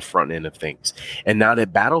 that was the front end of things. And now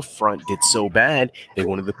that Battlefront did so bad, they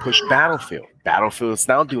wanted to push Battlefield. Battlefield's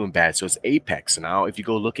now doing bad, so it's Apex. So now if you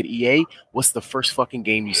go look at EA, what's the first fucking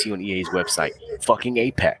game you see on EA's website? Fucking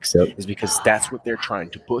Apex. Yep. Is because that's what they're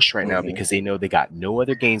trying to push right now Mhm. because they know they got no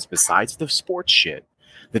other games besides the sports shit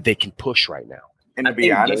that they can push right now. And to I be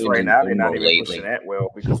think honest, right gaming now is they're not more even lately. pushing that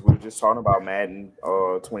well because we were just talking about Madden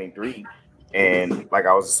 23, and like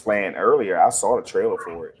I was explaining earlier, I saw the trailer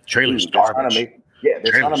for it. Trailer's Dude, they're trying garbage. to make they're trying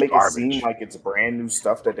to Trailer's make it seem garbage. like it's brand new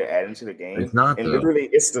stuff that they're adding to the game. It's not, and though. literally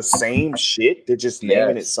it's the same shit. They're just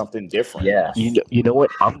naming it Yes. something different. Yeah. You know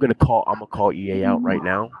what? I'm gonna call EA out right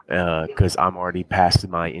now because I'm already past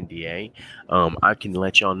my NDA. I can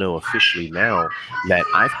let y'all know officially now that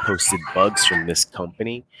I've posted bugs from this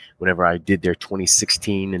company whenever I did their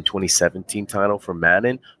 2016 and 2017 title for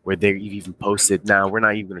Madden, where they even posted, now we're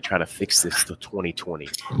not even gonna try to fix this till 2020.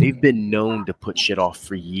 They've been known to put shit off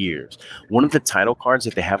for years. One of the title cards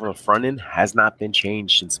that they have on the front end has not been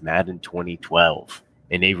changed since Madden 2012,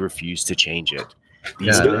 and they refuse to change it.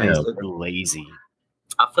 These Yeah, guys yeah. are lazy.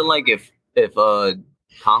 I feel like if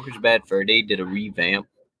Conker's Bad Fur Day did a revamp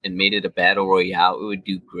and made it a battle royale, it would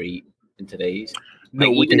do great in today's. No,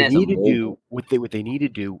 Like, what even they as a need to do, mobile. what they need to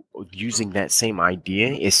do, using that same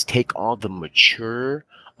idea, is take all the mature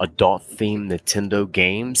adult themed Nintendo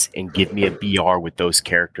games and give me a BR with those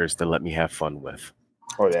characters to let me have fun with.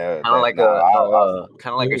 Oh yeah. Kind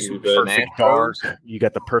of like a Super Smash Perfect Dark. Bros. You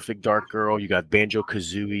got the Perfect Dark Girl. You got Banjo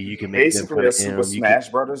Kazooie. You can make basically them a put Super you Smash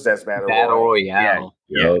Brothers. That's battle Royale.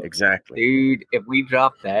 Yeah, Yup. exactly. Dude, if we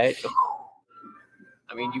drop that,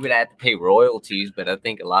 I mean, you would have to pay royalties, but I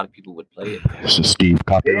think a lot of people would play it. So Steve,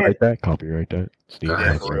 copyright that. Copyright that. Steve,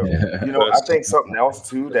 Yeah, copyright that. You know, I think something else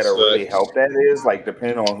too that'll really help that is like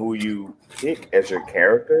depending on who you pick as your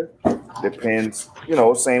character depends. You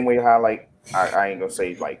know, same way how like I ain't gonna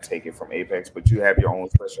say like take it from Apex, but you have your own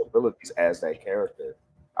special abilities as that character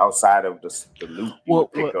outside of the loot you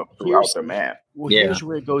would pick up throughout the map. Well, Yeah. here's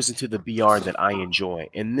where it goes into the BR that I enjoy,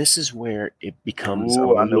 and this is where it becomes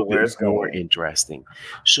Ooh, a I know little where bit it's more going. interesting.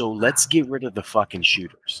 So let's get rid of the fucking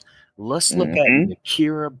shooters. Let's look at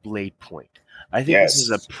Nakira Blade Point. I think this is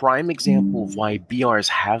Yes. a prime example of why BRs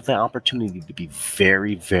have the opportunity to be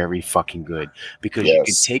very, very fucking good because you can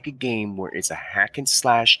Yes. take a game where it's a hack and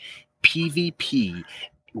slash PvP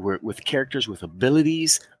with characters with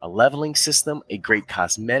abilities, a leveling system, a great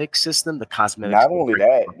cosmetic system. The cosmetics Not look only great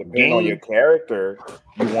that, for the depending on your game. character,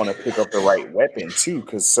 you want to pick up the right weapon too,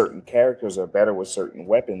 because certain characters are better with certain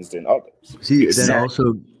weapons than others. See, Exactly. then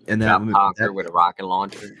also, and Got Conker that with a rocket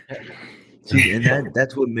launcher. see, and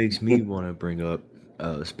that's what makes me want to bring up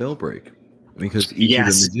Spellbreak, because each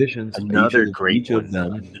Yes, of the magicians, another each great of one.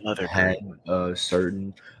 them Another had great one.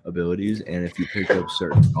 certain abilities, and if you picked up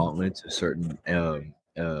certain gauntlets, certain Elements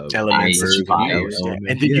Ice, that you can fire, use, elements,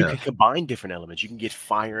 and then you yeah. can combine different elements. You can get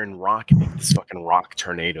fire and rock and make this fucking rock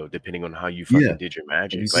tornado, depending on how you fucking Yeah. did your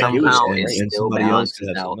magic. And Like it was somehow great. it's and still somebody else could balances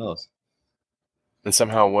have out. something else. And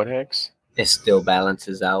somehow what Hex? It still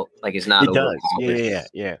balances out. Like it's not It does. overpowered.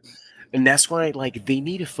 Yeah. And that's why, like, they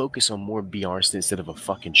need to focus on more BRs instead of a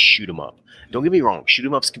fucking shoot 'em up. Don't get me wrong, shoot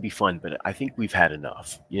 'em ups can be fun, but I think we've had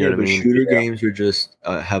enough. You know what I but mean? shooter games are just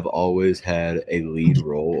have always had a lead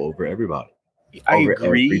role over everybody. I over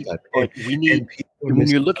every agree, type of but game. we need. And when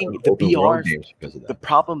you're looking at the Open world BR, games because of the that.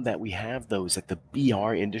 problem that we have though is that the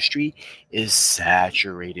BR industry is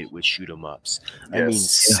saturated with shoot 'em ups. I mean, Yes.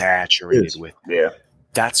 saturated Yes. with. Yeah.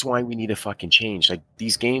 That's why we need a fucking change. Like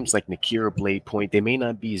these games, like Nakira Blade Point, they may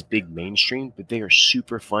not be as big mainstream, but they are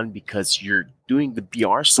super fun because you're doing the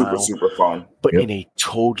BR Super, style, super fun. but Yep. in a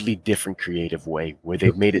totally different creative way where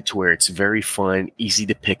they've made it to where it's very fun, easy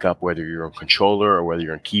to pick up, whether you're on controller or whether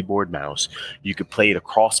you're on keyboard, mouse. You could play it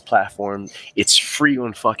across platform. It's free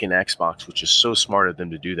on fucking Xbox, which is so smart of them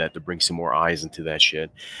to do that, to bring some more eyes into that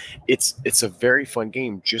shit. It's a very fun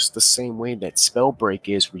game, just the same way that Spellbreak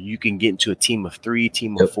is, where you can get into a team of 3,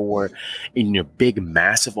 team of Yep. 4 in your big,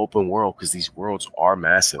 massive open world, because these worlds are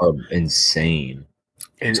massive. Insane.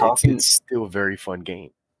 And Talking- it's still a very fun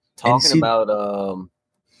game. Talking see- about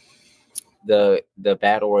the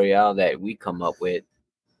battle royale that we come up with,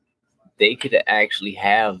 they could actually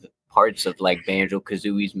have parts of like Banjo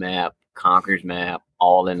Kazooie's map, Conker's map,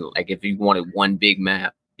 all in, like, if you wanted one big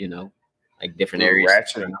map, you know, like different areas.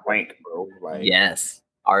 Ratchet and Clank, bro. Like, Yes.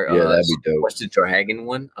 Our Yeah, that'd be dope. what's the dragon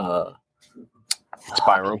one?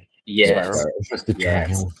 Spyro, Yes. What's the Yes.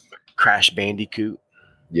 dragon? Crash Bandicoot.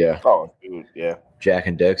 Yeah, oh, dude, yeah. Jack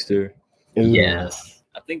and Dexter. Yes.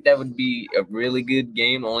 I think that would be a really good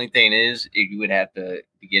game. The only thing is, you would have to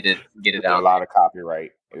get it There's a out. lot of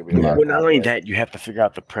copyright. It'll be a lot of Well, not only copyright. that, you have to figure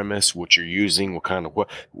out the premise, what you're using, what kind of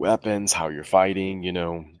weapons, how you're fighting, you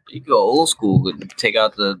know, You go old school, take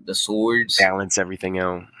out the swords. balance everything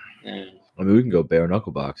out. Yeah. I mean, we can go bare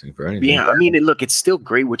knuckle boxing for anything. Yeah, I mean, look, it's still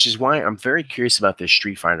great, which is why I'm very curious about this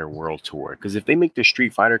Street Fighter World Tour. Because if they make the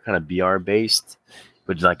Street Fighter kind of BR based,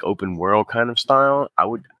 but like open world kind of style, I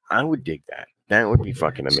would dig that. That would be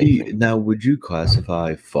fucking amazing. See, now, would you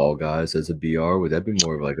classify Fall Guys as a BR? Would that be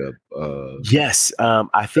more of like a? Yes,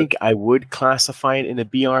 I think I would classify it in a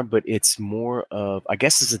BR, but it's more of, I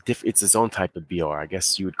guess it's it's its own type of BR. I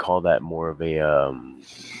guess you would call that more of a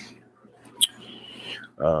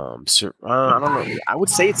I don't know. I would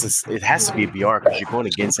say it has to be a BR because you're going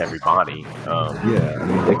against everybody. Yeah, I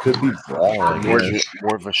mean, it could be brawl. I guess.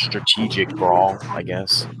 More of a strategic brawl, I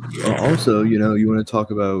guess. Also, you know, you want to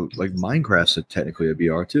talk about like Minecraft's technically a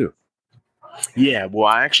BR too. Yeah, well,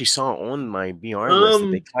 I actually saw on my BR list that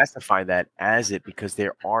they classify that as it because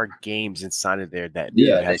there are games inside of there that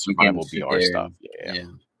Yeah, have that you can survival sit BR there stuff. and- Yeah.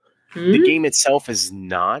 The game itself is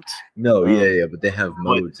not, No, Um, yeah, but they have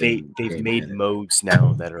but modes. they've made modes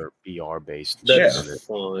now that are BR based. That's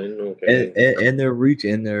fine. Okay. and they're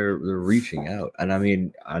reaching out. And I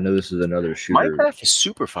mean, I know this is another shooter. Minecraft is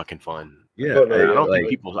super fucking fun. Yeah, But, I don't like,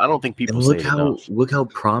 think people and say look it how enough.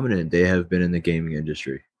 prominent they have been in the gaming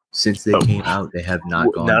industry since they Oh. came out. They have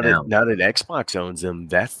not Well, gone down. now that Xbox owns them,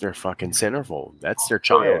 that's their fucking centerfold. That's their Oh,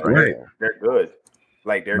 child, yeah, right? right. They're good.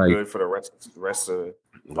 Like they're Like- good for the rest of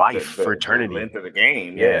Life for eternity. the length of the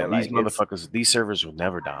game. Yeah, like, these motherfuckers, these servers will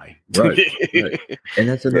never die. Right, And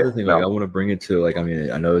that's another Yeah, thing. Like, no. I want to bring it to, like, I mean,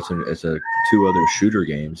 I know it's a two other shooter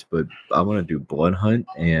games, but I want to do Blood Hunt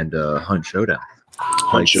and Hunt Showdown.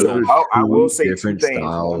 Hunt Like, Showdown. those are I will two say different two things,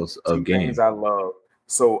 styles two of game. things I love.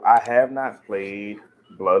 So I have not played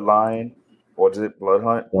Bloodline, or is it Blood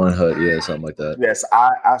Hunt? Blood Hunt, yeah, something like that. Yes,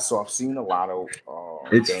 I've seen a lot of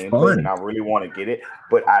It's gameplay, fun. and I really want to get it.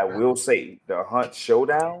 But I will say the Hunt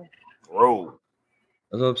Showdown, bro.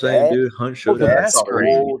 That's what I'm saying, That- dude. Hunt Oh, the Showdown. that's a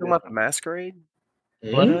Masquerade. whole You talking about the Masquerade?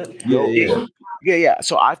 Hmm? Blood Hunt? Yeah. Yeah.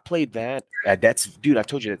 So I've played that. That's, dude, I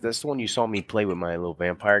told you that's the one you saw me play with my little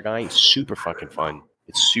vampire guy. It's super fucking fun.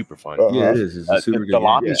 It's super fun. Yeah, it is. It's a super the good game.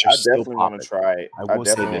 lobbies Yeah, are I still definitely want popping. to try it. I will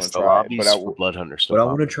say definitely this: wanna the try it, lobbies but for Blood Hunt are still But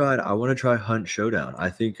popping. I want to try Hunt Showdown. I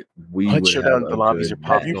think we Hunt would Showdown, have the a lobbies good are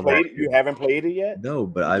Have popping. you match. played it? You haven't played it yet? No,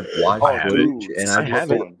 but I've watched I haven't. footage, and I I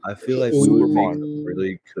haven't. feel like we would make Super some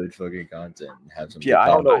really good fucking content and have some. Yeah,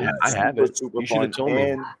 good Oh no, time. I have it. super You should have fun. told me.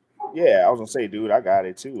 And yeah, I was gonna say, dude, I got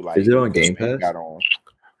it too. Like, Is it on the Game stream Pass? Got on.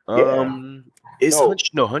 Yeah. Is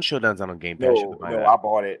No. Hunt Showdown's not on Game Pass. You No, can buy no, that. I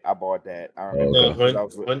bought it. I bought that. I remember. Okay. No,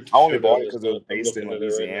 'cause Hunt I only bought Showdown it because is it was not- I'm based in looking at it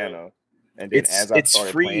right Louisiana. And then as I It's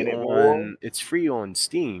started free playing it more, on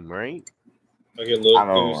Steam, right? I can look. I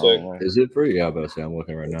don't Give me a sec. know. Is it free? Yeah, I about to say I'm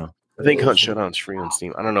looking right now. I think Hunt Showdown's free on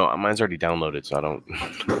Steam. I don't know. Mine's already downloaded, so I don't.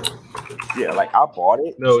 Yeah, like I bought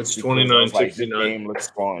it. No, it's just because I was like, this $29.69. game looks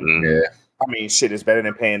fun. Mm. Yeah, I mean, shit is better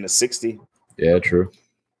than paying the 60. yeah, true.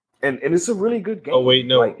 And it's a really good game. Oh wait,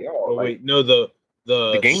 no. Like, yo, Oh like, wait, no. The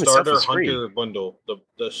game itself starter is free. hunter bundle.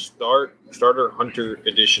 The starter hunter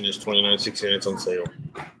edition is $29.69. It's on sale.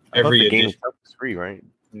 I thought Every the game edition. itself is free, right?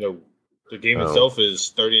 No, the game Oh. itself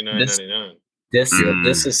is $39.99. This Mm.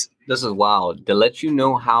 is wild. To let you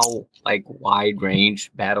know how like wide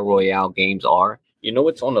range battle royale games are. You know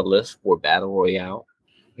what's on the list for battle royale?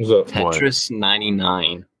 What's up? Tetris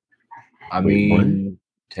 99. I Wait, what? mean,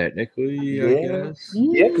 technically, I Yeah. guess.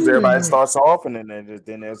 Yeah, because everybody starts off and then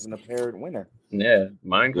there's an apparent winner. Yeah, That's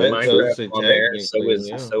Minecraft on there. So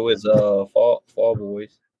technically, is Fall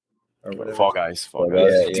Boys or whatever. Fall Guys. Fall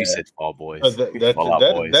Guys. Yeah, You yeah. said Fall Boys. that,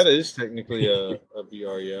 Boys. that is technically a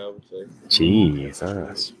VR, yeah, I would say.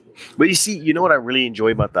 Jesus. But you know what I really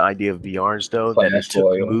enjoy about the idea of VRs though? That it Clash took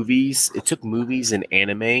Royale. movies and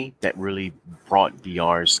anime that really brought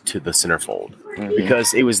VRs to the centerfold. Mhm.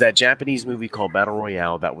 Because it was that Japanese movie called Battle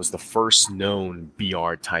Royale that was the first known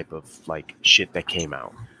VR type of like shit that came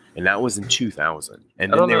out. And that was in 2000.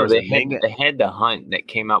 And I then don't there know. was They had The Hunt that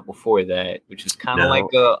came out before that, which is kind of No.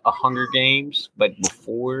 like a Hunger Games, but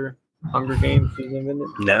before Hunger Games was invented.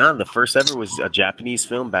 Nah, the first ever was a Japanese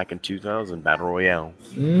film back in 2000, Battle Royale.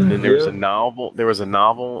 And then there was a novel. There was a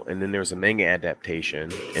novel, and then there was a manga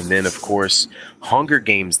adaptation, and then of course, Hunger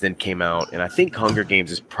Games then came out, and I think Hunger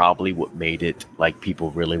Games is probably what made it like people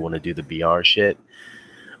really want to do the VR shit.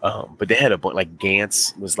 But they had a bunch like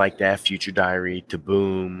Gantz was like that, Future Diary, To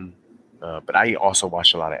Boom. But I also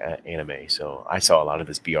watched a lot of anime, so I saw a lot of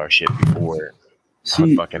this VR shit before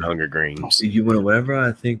fucking Hunger Games. Whenever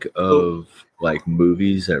I think of like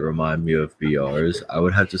movies that remind me of VRs, I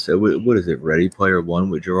would have to say, what is it? Ready Player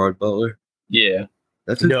One with Gerard Butler. Yeah,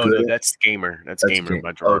 That's a No, good. that's Gamer. That's Gamer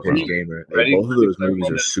by Gerard Okay, Butler. Gamer. Hey, Ready both of those Player movies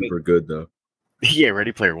One are is super good though. Yeah,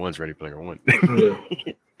 Ready Player One's Ready Player One.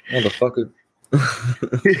 Motherfucker.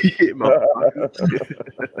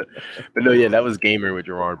 But no, yeah, that was Gamer with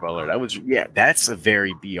Gerard Butler. That's a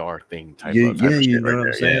very VR thing type of You shit know right what I'm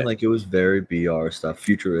there, saying? yeah. Like it was very VR stuff,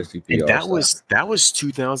 futuristic VR And that stuff. was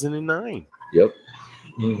 2009. Yep.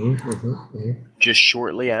 Just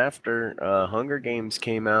shortly after Hunger Games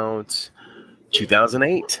came out,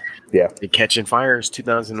 2008. Yeah. The Catching Fire is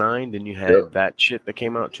 2009. Then you had that shit that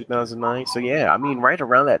came out 2009. So yeah, I mean, right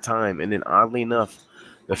around that time. And then oddly enough,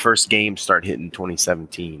 the first games start hitting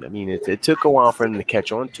 2017. I mean, it took a while for them to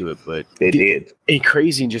catch on to it, but They did. It's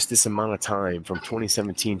crazy in just this amount of time from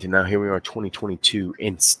 2017 to now. Here we are, 2022,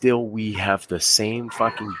 and still we have the same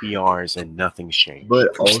fucking VRs and nothing's changed.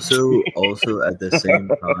 But also at the same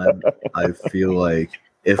time, I feel like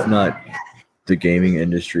if not the gaming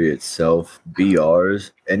industry itself,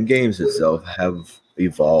 VRs and games itself have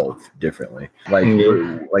evolved differently. Like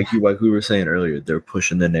we were saying earlier, they're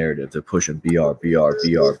pushing the narrative. They're pushing VR,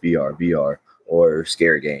 or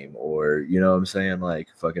scare game, or you know what I'm saying, like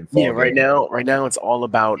fucking fall game. Right now it's all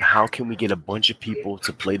about how can we get a bunch of people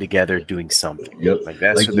to play together doing something. Yep. Like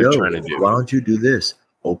that's what they're trying to do. Why don't you do this?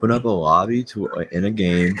 Open up a lobby in a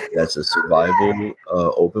game that's a survival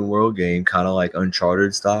open world game, kind of like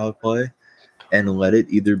Uncharted style play, and let it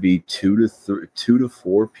either be 2 to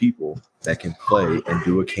 4 people that can play and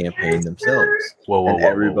do a campaign themselves. Whoa,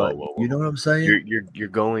 you know what I'm saying? You're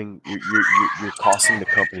costing the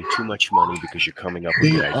company too much money because you're coming up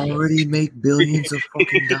with they already make billions of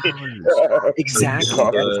fucking dollars. Exactly.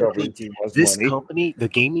 This company, the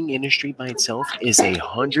gaming industry by itself, is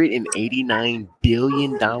 $189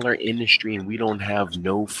 billion industry, and we don't have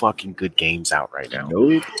no fucking good games out right now.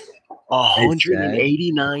 Nope.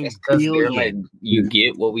 189 billion. Like, you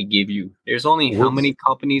get what we give you. There's only how many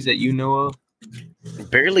companies that you know of?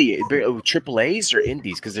 Barely AAAs or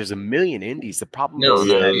indies, because there's a million indies. The problem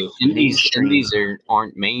is indies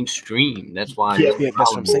aren't mainstream. That's why. Yeah, that's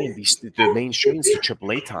what I'm saying. The mainstream is the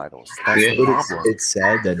AAA titles. That's the problem. It's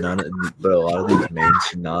sad that but a lot of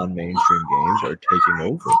these non-mainstream games are taking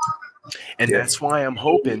over. And that's why I'm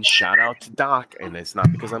hoping, shout out to Doc, and it's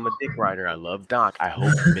not because I'm a dick rider. I love Doc. I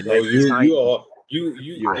hope Midnight Society.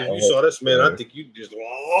 You saw this, man. I think you just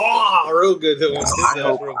real good.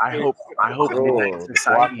 I hope Midnight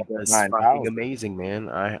Society does fucking amazing, man.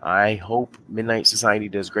 I hope Midnight Society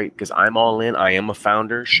does great because I'm all in. I am a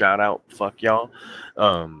founder. Shout out, fuck y'all.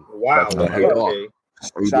 Wow. Okay.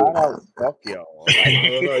 Shout out, fuck y'all.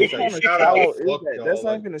 Shout out, fuck y'all. That's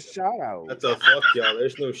not even a shout out. That's a fuck y'all.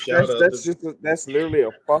 There's no shout out. That's literally a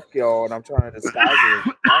fuck y'all, and I'm trying to disguise it as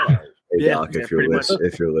a shout out. Hey Doc, if you're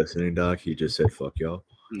listening, Doc, he just said fuck y'all.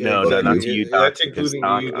 No, not to you, Doc. That's including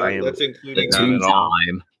you. That's including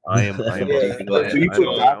time. I am. You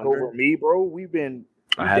put Doc over me, bro.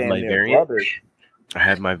 I had my variant. I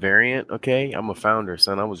had my variant. Okay, I'm a founder,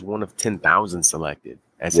 son. I was one of 10,000 selected.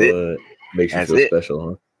 That's it. Makes you feel special,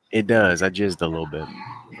 huh? It does. I jizzed a little bit.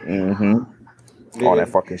 Mm-hmm. On that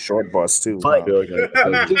fucking short bus too. But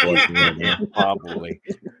probably.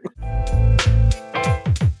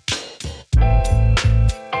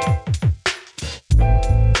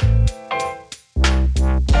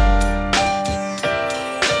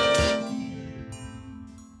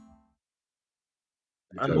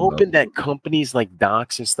 I'm hoping that companies like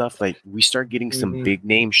Docs and stuff, like we start getting some big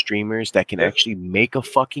name streamers that can actually make a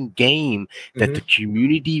fucking game that the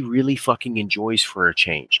community really fucking enjoys for a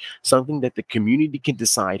change. Something that the community can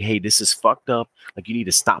decide, hey, this is fucked up. Like you need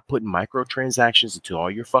to stop putting microtransactions into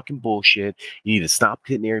all your fucking bullshit. You need to stop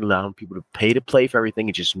sitting there allowing people to pay to play for everything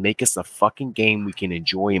and just make us a fucking game we can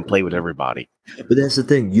enjoy and play with everybody. But that's the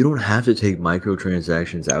thing. You don't have to take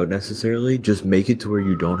microtransactions out necessarily. Just make it to where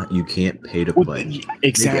you can't pay to play.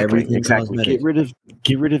 Exactly. Get rid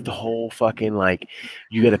of the whole fucking like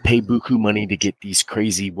you got to pay buku money to get these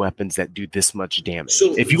crazy weapons that do this much damage.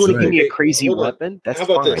 So if you want to give me a crazy weapon, that's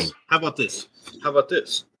fine. How about this?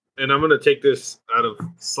 And I'm gonna take this out of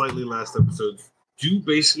slightly last episodes. Do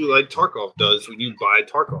basically like Tarkov does when you buy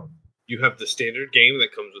Tarkov. You have the standard game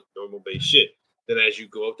that comes with normal base shit. Then as you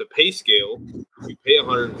go up the pay scale, if you pay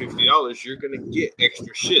 $150, you're going to get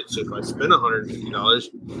extra shit. So if I spend $150,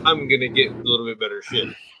 I'm going to get a little bit better shit.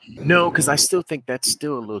 No, because I still think that's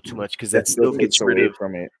still a little too much because that still gets rid of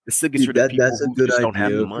from it. It still gets rid of people who just don't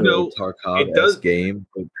have the money. No, Tarkov game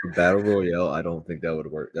for Battle Royale, I don't think that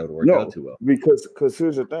would work. That would work out too well. Because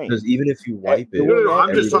here's the thing. Because even if you wipe it, no,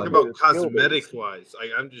 I'm just talking about cosmetics wise.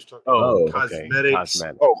 I'm just talking about cosmetics.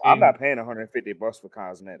 Oh, I'm not paying $150 for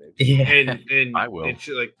cosmetics. Yeah, and I will. It's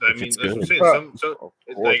like I mean, that's what I'm saying.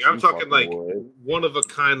 Like I'm talking like one of a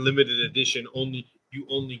kind limited edition. You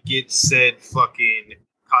only get said fucking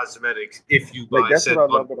cosmetics if you buy. Like that's what I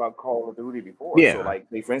loved about Call of Duty before. Yeah. So like,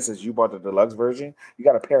 for instance, you bought the deluxe version. You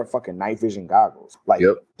got a pair of fucking night vision goggles. Like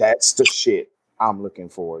that's the shit I'm looking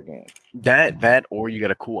for again. That or you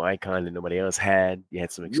got a cool icon that nobody else had. You had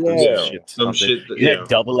some exclusive shit. Some shit. You had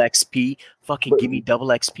double XP. Fucking give me double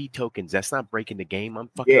XP tokens. That's not breaking the game. I'm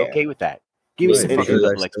fucking okay with that. Give me some fucking double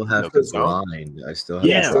XP. I still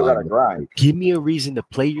have to grind. Give me a reason to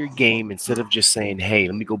play your game instead of just saying, hey,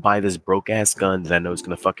 let me go buy this broke ass gun that I know is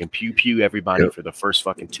gonna fucking pew pew everybody for the first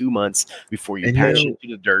fucking 2 months before you patch it to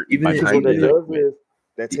the dirt. Even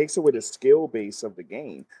that takes away the skill base of the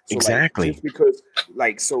game. So exactly.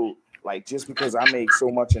 Just because I make so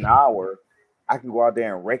much an hour, I can go out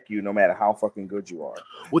there and wreck you no matter how fucking good you are.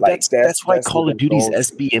 Well, that's why Call of Duty's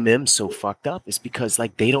SBMM so fucked up. It's because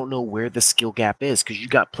like they don't know where the skill gap is because you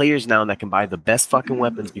got players now that can buy the best fucking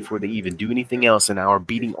weapons before they even do anything else and now are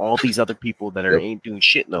beating all these other people that ain't doing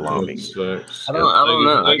shit in the lobby. I don't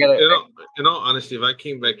know. In all honesty, if I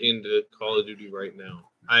came back into Call of Duty right now,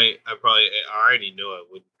 I already know I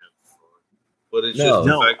wouldn't have fun. But it's just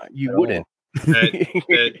the fact you wouldn't.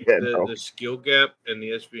 The skill gap and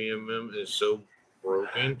the SBMM is so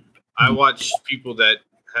broken. I watch people that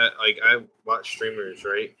I watch streamers,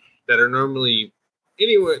 right, that are normally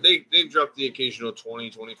anywhere they've dropped the occasional 20,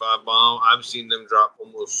 25 bomb. I've seen them drop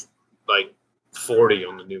almost like 40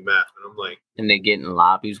 on the new map, and I'm like, and they get in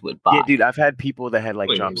lobbies with bots. Yeah, dude, I've had people that had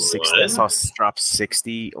dropped 60. I saw drop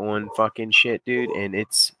 60 on fucking shit, dude, and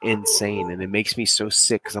it's insane, and it makes me so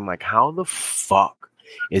sick because I'm like, how the fuck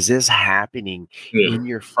is this happening in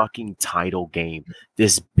your fucking title game?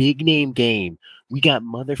 This big name game. We got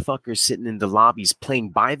motherfuckers sitting in the lobbies playing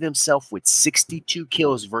by themselves with 62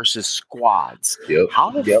 kills versus squads.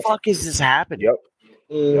 How the fuck is this happening?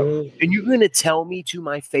 And you're going to tell me to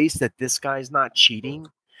my face that this guy's not cheating?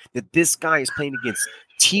 That this guy is playing against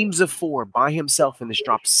teams of 4 by himself and has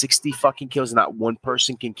dropped 60 fucking kills and not one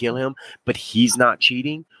person can kill him, but he's not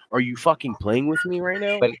cheating? Are you fucking playing with me right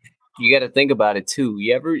now? But you got to think about it too.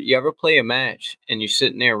 You ever play a match and you're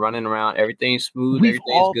sitting there running around, everything's smooth,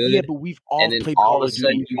 everything's good. Yeah, but we've all played Call of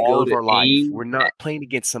Duty all of our life. We're not playing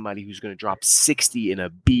against somebody who's going to drop 60 in a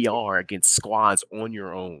BR against squads on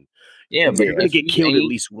your own. Yeah, but you're going to get killed at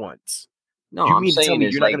least once. No, you I'm mean saying tell me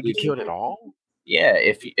you're not going to get killed at all? Yeah,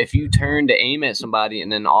 if you turn to aim at somebody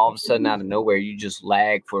and then all of a sudden out of nowhere you just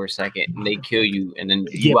lag for a second and they kill you and then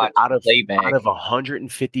you out of playback. Out of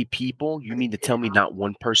 150 people, you mean to tell me not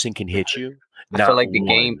one person can hit you? I feel like the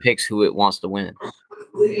game picks who it wants to win.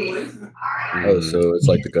 Oh, so it's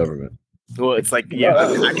like the government. Well, it's like,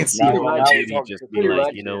 I can see it just be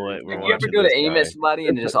like, you know what? You ever go to aim at somebody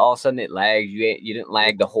and just all of a sudden it lags? You didn't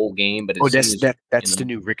lag the whole game, but that's the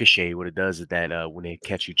new Ricochet. What it does is that when they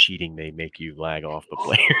catch you cheating, they make you lag off the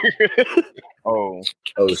player.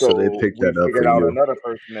 So they picked that up for out you. Another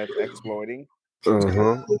person that's exploiting.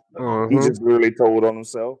 He just really told on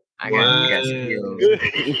himself. I got skills.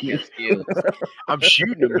 I'm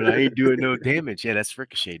shooting him, but I ain't doing no damage. Yeah, that's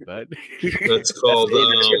Ricochet, bud. That's called.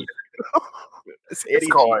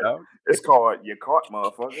 It's called you caught,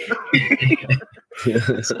 motherfucker.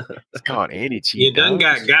 It's called anti-cheat. You done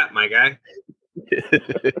got my guy.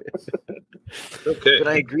 Okay, but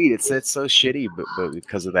I agree. It's so shitty, but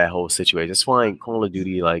because of that whole situation, that's why Call of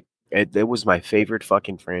Duty, like, It was my favorite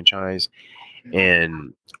fucking franchise,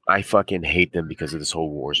 and I fucking hate them because of this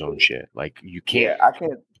whole Warzone shit. Like, you can't. Yeah, I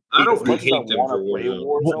can't. I As don't much as I hate them for want to play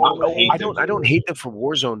Warzone. Warzone, hate I them don't for hate them for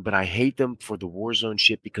Warzone, but I hate them for the Warzone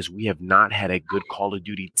shit because we have not had a good Call of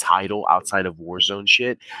Duty title outside of Warzone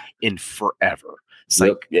shit in forever. It's Yep.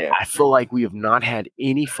 like, yeah, I feel like we have not had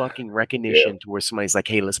any fucking recognition to where somebody's like,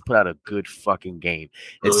 hey, let's put out a good fucking game.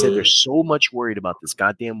 Instead, they're so much worried about this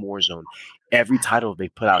goddamn Warzone. Every title they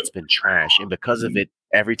put out's been trash. And because of it,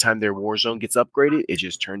 every time their Warzone gets upgraded, it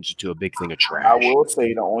just turns into a big thing of trash. I will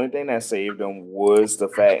say the only thing that saved them was the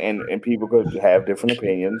fact, and people could have different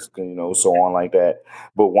opinions, so on like that.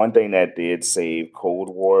 But one thing that did save Cold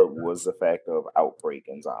War was the fact of Outbreak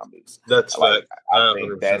and zombies. That's Like, fact. I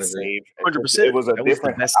think that 100% agree. saved. 100%. It was a That was the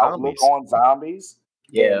different best outlook zombies. on zombies.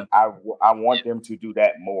 Yeah. And I want them to do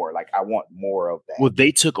that more. Like, I want more of that. Well,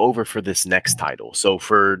 they took over for this next title. So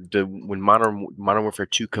when Modern Warfare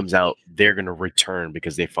 2 comes out, they're gonna return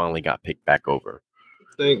because they finally got picked back over.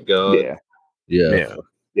 Thank God. Yeah.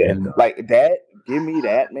 And Like that. Give me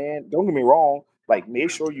that, man. Don't get me wrong. Like, make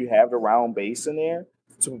sure you have the round base in there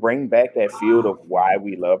to bring back that field of why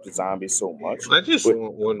we love the zombies so much. I just But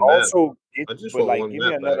want one map. also, I just want one give me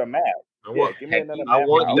map another back. map. I want, give me another I map.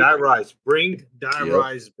 want for Die Outbreak. Rise. Bring Die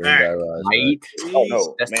Rise back. Right? Oh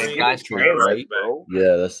no, That's man, the give me skyscraper, Transit, right? bro.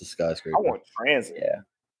 Yeah, that's the I skyscraper. want Transit. Yeah.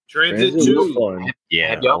 Transit was 2. fun. yeah,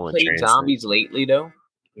 Have I y'all want played Transit. zombies lately though?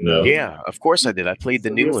 No. Yeah, of course I did. I played the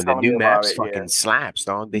So new he was one. The telling new me about maps it, fucking yeah. slaps,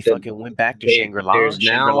 dog. They The- fucking went back to they- Shangri-La. there's now-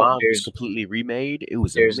 Shangri-La was there's- completely remade. It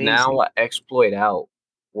was There's amazing. now an exploit out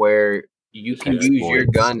where you can use your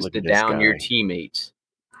Exploits. guns Look to at this down your guy. teammates.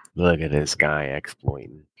 Look at this guy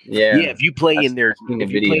exploiting. Yeah. Yeah, if you play I've in their seen the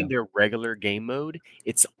if you play video. in their regular game mode,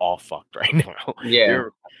 it's all fucked right now. Yeah.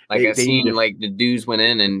 They're- Like they- I they seen need to- like the dudes went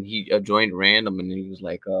in and he joined random and he was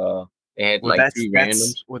like they had Well, like that's 3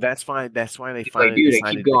 randoms. that's fine. That's why they He's like, finally dude, they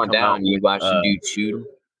decided keep to going come out down. You with, watch the dude shoot him.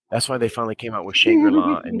 That's why they finally came out with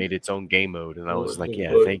Shangri-La and made its own game mode. And I was like,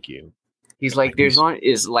 yeah, thank you. He's like, there's one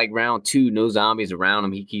is like round 2, no zombies around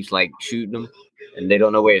him. He keeps like shooting them, and they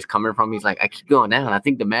don't know where it's coming from. He's like, I keep going down. I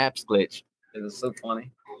think the map's glitched. It was so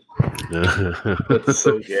funny. That's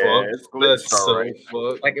so Yeah, fucked. it's glitched, That's so alright.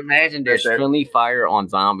 fucked. Like imagine there's That's that- friendly fire on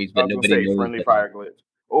zombies, I but was gonna nobody say knows. friendly that- fire glitch.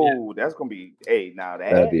 Oh, that's gonna be now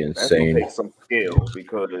That'd be that's gonna insane. take some skill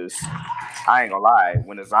because I ain't gonna lie.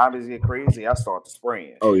 When the zombies get crazy, I start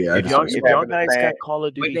spraying. Oh yeah, If y'all guys got Call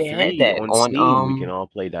of Wait, Duty they had 3 that on on, Steam, we can all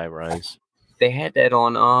play Die Rise. They had that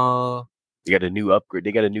on They got a new upgrade.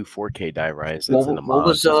 They got a new 4K Die Rise. That's what, in the what mods.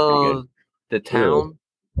 was It's pretty good. the town?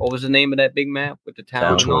 What was the name of that big map with the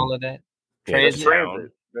town Which and one? all of that? Yeah, That's the Transit.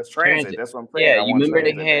 transit. That's transit. Transit. That's what I'm saying. Yeah, I you want remember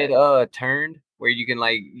they transit had back. turned where you can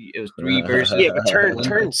like it was 3 versus. Yeah, but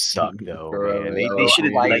turn suck though, man. They should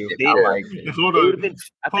have liked like it. they I would liked it. Hold have on. been.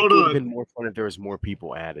 I think Hold it would have on. been more fun if there was more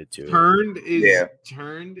people added to it.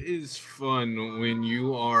 Turned is fun when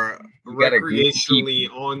you are You gotta greet recreationally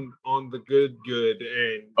on the good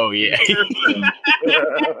and Oh yeah, That's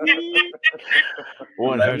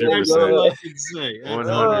 100%. all I can say. That's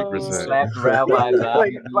all I can 100%. say. Slapped around by like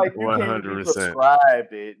zombies. you can't even be 100%.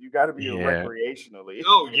 subscribed. You got to be Yeah. recreationally.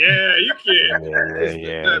 Oh yeah, you can.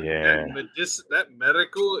 Yeah. That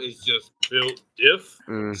medical is just built diff.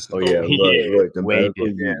 Oh yeah, look, the way medical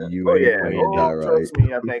different. you Oh ain't yeah. playing Die Trust Right.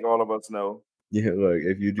 me, I think all of us know. Yeah, look,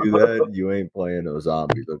 if you do that, you ain't playing no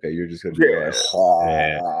zombies. Okay, you're just gonna be Yeah.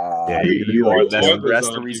 Yeah, You're you gonna are. be That's like- the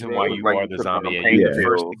zombie, reason bro. why you Like are you the took on zombie. a And you're the pain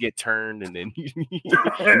first pill. to get turned, and then You're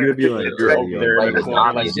gonna be like they're Dirty over there in Like the the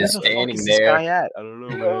corner, like, zombies where just the fuck standing is this there. guy at? I don't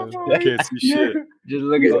know, man. I can't see shit. Just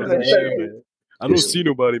look Yeah, at that's the it. man. I don't see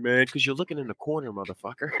nobody, man, because you're looking in the corner,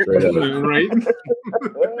 motherfucker. Straight up. Right?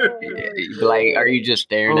 Like, are you just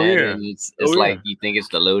staring Oh, at yeah. it? And it's Oh, like yeah. you think it's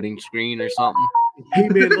the loading screen or something. Hey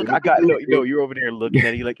man, look, I got no. You're over there looking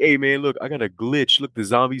at it. You're like, hey man, look, I got a glitch. Look, the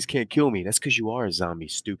zombies can't kill me. That's because you are a zombie,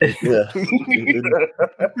 stupid. Yeah.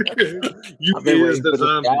 You I've been is waiting the for the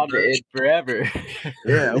zombie, sound bro. to end forever.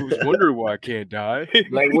 Yeah, I was wondering why I can't die.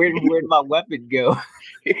 Like, where'd my weapon go?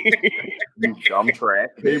 You dumb trash.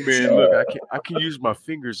 Hey man, look, I can use my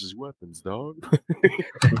fingers as weapons, dog.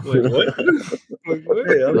 Like what? Like what?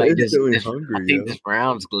 Hey, I'm Like instantly I hungry, think yo. this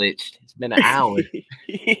round's glitched. It's been an hour.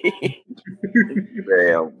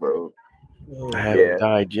 Damn, bro. I haven't Yeah.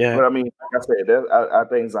 died yet. But I mean, like I said, I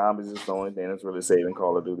think zombies is the only thing that's really saving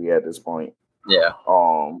Call of Duty at this point. Yeah.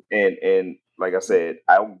 And like I said,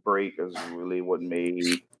 Outbreak is really what made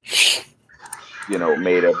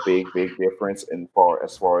a big difference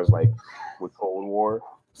as far as like with Cold War.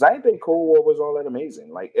 Because I didn't think Cold War was all that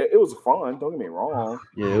amazing. Like it was fun. Don't get me wrong.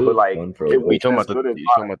 Yeah, it was But like, fun for it a was Wait, you talking as about good as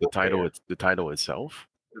the title? The title itself?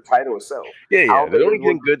 the title itself. Yeah. don't The think only it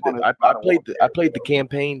thing was good that I played the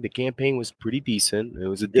campaign. The campaign was pretty decent. It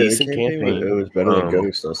was a Yeah, the decent campaign campaign. it was better than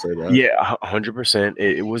Ghost. I'll say that. Yeah, 100%.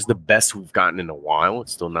 It was the best we've gotten in a while.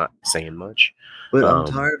 It's still not saying much. But I'm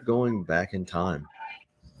tired of going back in time.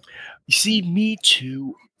 You see, me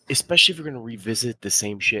too. Especially if you're going to revisit the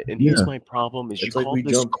same shit. And here's my problem: is It's like we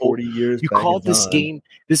jumped 40 years. You back called in this time. game.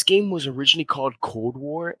 This game was originally called Cold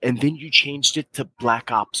War, and then you changed it to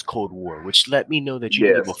Black Ops Cold War, which let me know that you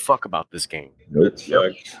didn't give a fuck about this game. Nope. That's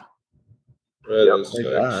fact. That is Like,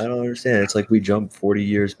 facts. I don't understand. It's like we jump 40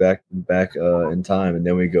 years back in time, and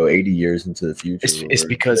then we go 80 years into the future. It's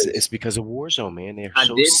because of Warzone, man. They're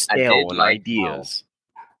so stale on ideas.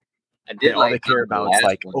 All they care about is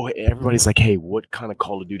like, everybody's like, hey, what kind of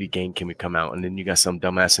Call of Duty game can we come out? And then you got some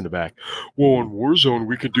dumbass in the back. Well, on Warzone,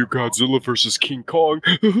 we could do Godzilla versus King Kong.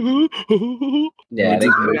 Yeah,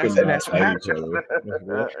 that's exactly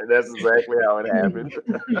how it happened.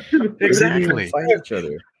 Exactly. Fight each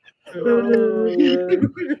other.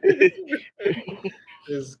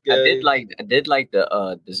 I did like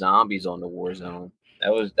the zombies on the Warzone.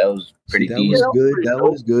 That was pretty that decent. was good. That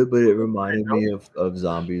was good, but it reminded me of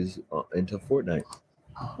zombies into Fortnite.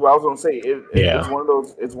 Well, I was gonna say it's one of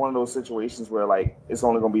those. It's one of those situations where like it's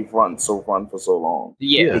only gonna be fun for so long.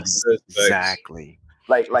 Yeah, exactly.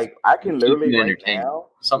 Like I can literally right now.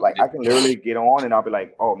 I can literally get on and I'll be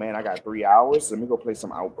like, oh man, I got 3 hours. Let me go play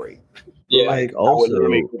some Outbreak. Yeah, like also I would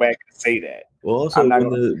literally go back and say that. Well, also I'm not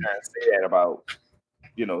gonna say that about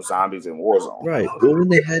zombies in Warzone. Right. Well, when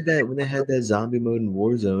they had that zombie mode in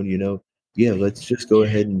Warzone, let's just go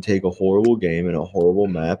ahead and take a horrible game and a horrible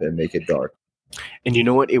map and make it dark. And you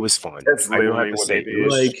know what? It was fun. That's literally what they did.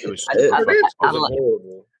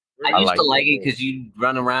 Horrible. I used to like it because you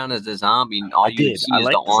run around as a zombie and all you see is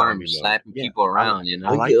the arms slapping people around.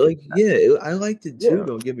 I liked it too.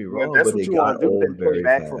 Don't get me wrong, but it got old very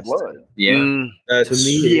fast. Yeah, to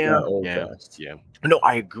me, it got old fast. Yeah. No,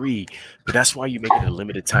 I agree, but that's why you make it a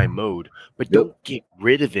limited time mode. But don't get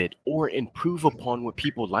rid of it or improve upon what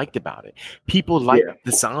people liked about it. People like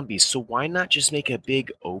the zombies, so why not just make a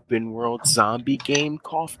big open world zombie game?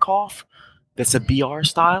 Cough, cough. That's a BR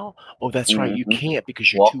style. Oh, that's right. You can't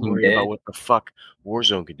because you're too worried about what the fuck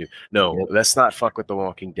Warzone could do. No, let's not fuck with the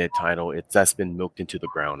Walking Dead title. That's been milked into the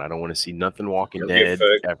ground. I don't want to see nothing Walking Dead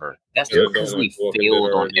ever. That's because we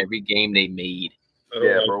failed on every game they made.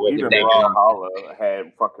 Yeah, bro. Even Brawlhalla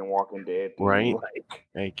had fucking Walking Dead, right? Like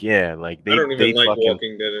they I don't even like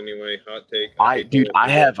Walking Dead anyway. Hot take. I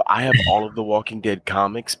have all of the Walking Dead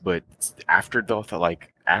comics, but after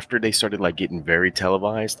they started like getting very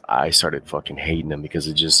televised, I started fucking hating them because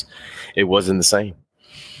it wasn't the same.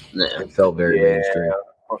 It felt very mainstream.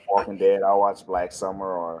 Walking Dead. I watch Black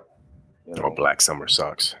Summer or Black Summer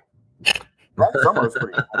sucks. Black Summer is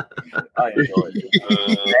pretty cool. I enjoyed it.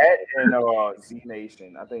 That and Z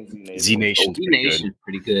Nation. I think Z Nation's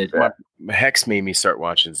pretty good. Hex made me start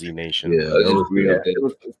watching Z Nation. Yeah, it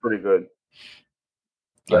was pretty good.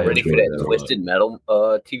 Ready for that Twisted Metal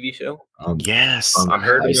TV show? Yes, I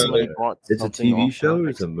heard it's a TV show or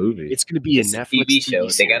it's a movie? It's going to be a Netflix TV show.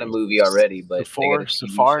 They got a movie already, but so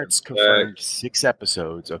far it's confirmed 6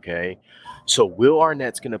 episodes. Okay, so Will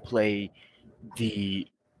Arnett's going to play the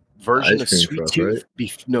version of Sweet Tooth.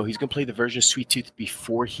 Right? No, he's going to play the version of Sweet Tooth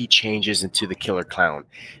before he changes into the Killer Clown.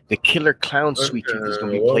 The Killer Clown Sweet Tooth is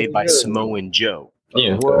going to be played by Samoa Joe.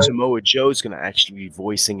 Yeah, Samoa Joe's going to actually be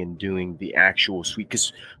voicing and doing the actual Sweet,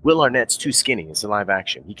 because Will Arnett's too skinny. It's a live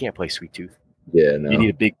action. He can't play Sweet Tooth. Yeah, no. You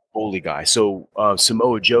need a big bully guy. So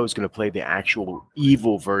Samoa Joe's going to play the actual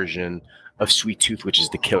evil version of Sweet Tooth, which is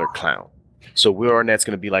the Killer Clown. So Will Arnett's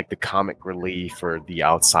going to be like the comic relief or the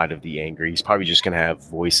outside of the anger. He's probably just going to have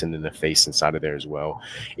voice and then the face inside of there as well.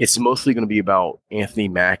 It's mostly going to be about Anthony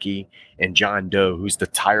Mackie and John Doe, who's the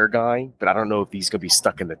tire guy. But I don't know if he's going to be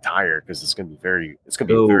stuck in the tire because it's going to be very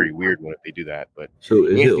weird when they do that. But so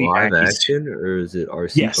is it live action or is it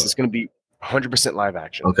RC? Yes, it's going to be 100% live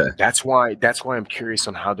action. Okay. That's why I'm curious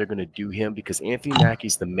on how they're going to do him, because Anthony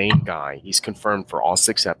Mackie's the main guy. He's confirmed for all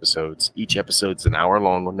 6 episodes. Each episode's an hour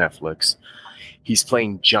long on Netflix. He's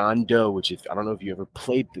playing John Doe, which I don't know if you ever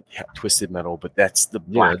played the Twisted Metal, but that's the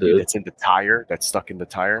black dude that's in the tire, that's stuck in the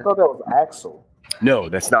tire. I thought that was Axel. No,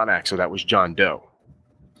 that's not Axel. That was John Doe.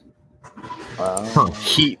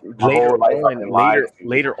 He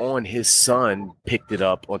later on, his son picked it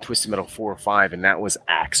up on Twisted Metal 4 or 5, and that was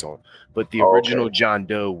Axel. But the original John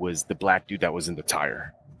Doe was the black dude that was in the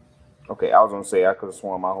tire. Okay, I was gonna say I could have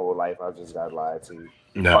sworn my whole life I just got lied to.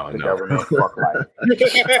 No, Fuck the government. Fuck life.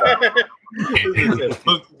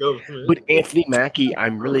 But Anthony Mackie,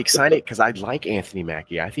 I'm really excited because I like Anthony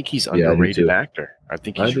Mackie. I think he's Yeah, I do underrated too. actor. I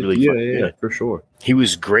think he's really fucking good. for sure. He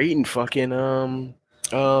was great in fucking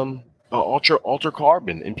Ultra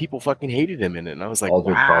Carbon, and people fucking hated him in it. And I was like,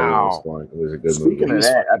 Altered Carbon wow. was fun. It was a good Speaking movie. of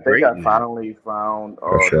that, I think great I in that. finally found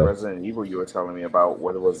For the sure. Resident Evil you were telling me about.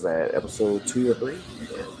 What was that? Episode 2 or 3?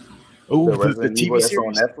 Oh, The the Resident TV Evil that's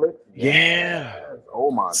series. on Netflix. Yeah.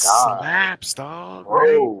 Oh my god. Slaps, dog. Right?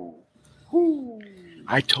 Bro. Whew.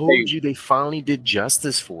 I told you they finally did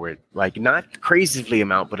justice for it. Like, not crazily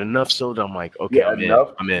amount, but enough so that I'm like, okay, Yeah, enough.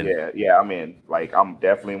 I'm in. Yeah, I'm in. Like, I'm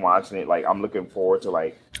definitely watching it. Like, I'm looking forward to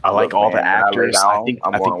like. I like look, all man, the when I lay actors. down,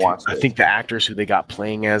 I'm going to watch I this. think the actors who they got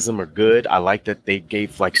playing as them are good. I like that they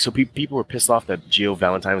gave like so people were pissed off that Jill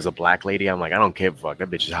Valentine was a black lady. I'm like, I don't give a fuck. That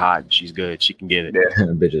bitch is hot. She's good. She can get it. Yeah.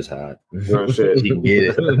 Bitch is hot. Real shit. She can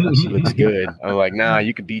get it. She looks good. I'm like, nah,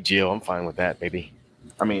 you can beat Jill. I'm fine with that, baby.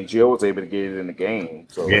 I mean, Jill was able to get it in the game.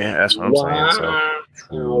 So Yeah, that's what I'm saying. So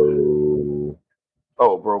True.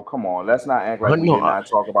 Oh, bro, come on. Let's not act like But we no, did not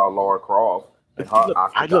talk about Laura Croft. And her look,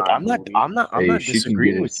 Octagon I'm not Hey, she can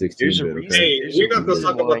disagreeing get with it you. There's a 16-bit, reason. okay? Hey, there's we're a not gonna reason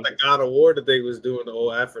talk why- about the God of War that they was doing to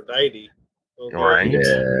old Aphrodite. Okay? Right.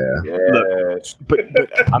 Yeah. Yeah.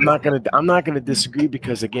 But I'm not gonna disagree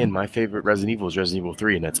because again, my favorite Resident Evil is Resident Evil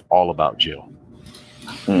 3, and that's all about Jill.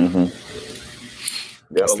 Mm-hmm.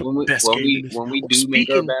 That's But the when we best when game we in this- when we Oh, do make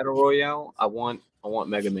our speaking- battle royale, I want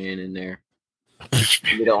Mega Man in there.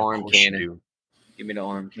 Give me the arm Of course you cannon. do. Give me the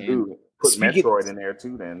arm cannon. Dude, put Speaking- Metroid in there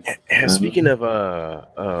too then. And speaking of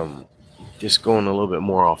just going a little bit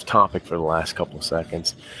more off topic for the last couple of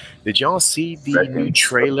seconds, did y'all see the new Seconds.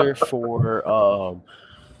 trailer for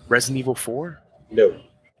Resident Evil 4? No.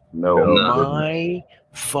 No. No. My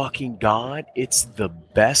fucking god, it's the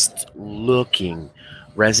best looking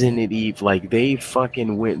Resident Evil. Like, they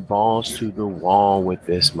fucking went balls to the wall with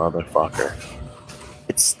this motherfucker.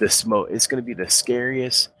 It's gonna be the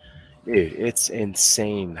scariest. Dude, it's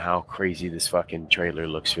insane how crazy this fucking trailer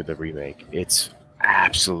looks for the remake. It's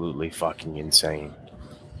absolutely fucking insane.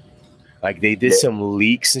 Like, they did some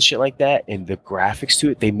leaks and shit like that, and the graphics to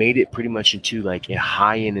it, they made it pretty much into like a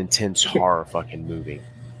high-end, intense horror fucking movie.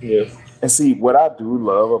 Yeah. And see, what I do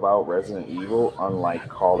love about Resident Evil, unlike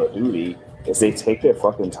Call of Duty, is they take their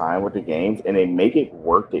fucking time with the games and they make it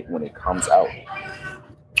worth it when it comes out.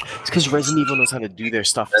 It's because Resident Evil knows how to do their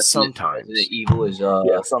stuff sometimes. Resident Evil is Yeah,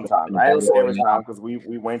 sometimes. I ain't say every time because we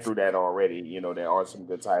went through that already. You know, there are some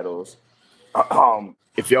good titles.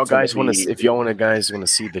 If y'all guys want Timothy- to, if y'all want to guys want to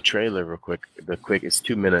see the trailer real quick, it's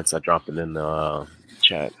 2 minutes. I dropped it in the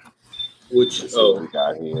chat. Which Let's see what we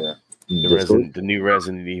got here. The new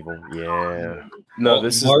Resident Evil. Yeah. No, Well,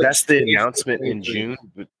 that's March the announcement in 2023. June,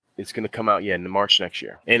 but it's gonna come out in March next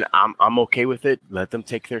year, and I'm okay with it. Let them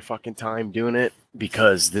take their fucking time doing it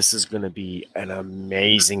because this is gonna be an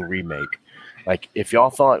amazing remake. Like, if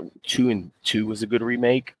y'all thought 2 was a good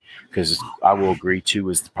remake, because I will agree 2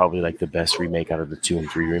 is probably like the best remake out of the 2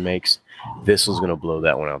 and 3 remakes. This was gonna blow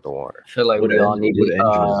that one out the water. I feel like we all need what to.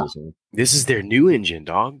 engine is this one? This is their new engine,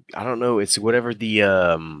 dog. I don't know. It's whatever the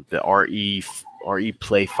RE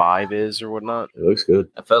Play 5 is or whatnot. It looks good.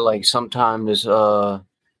 I felt like sometime this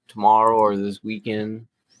tomorrow or this weekend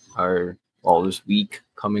or this week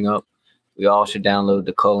coming up, we all should download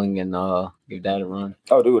the culling and give that a run.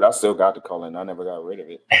 Oh, dude, I still got the Cullen. I never got rid of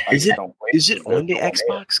it. I Is just it- don't play Is it because on the they're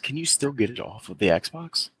still Xbox? Can you still get it off of the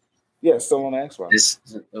Xbox? there. Yeah, it's still on the Xbox.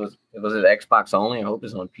 Was it Xbox only? I hope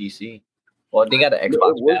it's on PC. Well, they got an No, Xbox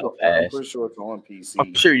it was Battle on- I'm Pass. pretty sure it's on PC.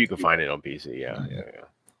 I'm sure you can find it on PC. Yeah.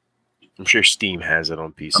 I'm sure Steam has it on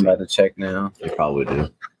I'm PC. about to check now. They probably do.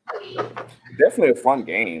 Definitely a fun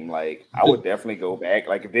game. Like, I would definitely go back.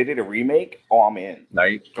 Like, if they did a remake, oh, I'm in.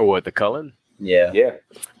 Right? Oh, what, the Cullen? Yeah. Yeah.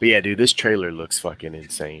 But yeah, dude, this trailer looks fucking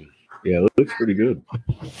insane. Yeah, it looks pretty good.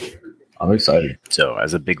 I'm excited. So,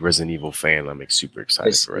 as a big Resident Evil fan, I'm super excited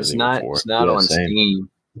It's for Resident Evil 4. not Yeah, on same. Steam.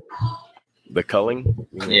 The Culling?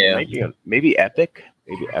 Yeah. Maybe Epic?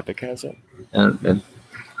 Maybe Epic has it. And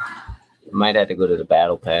might have to go to the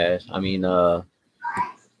Battle Pass. I mean,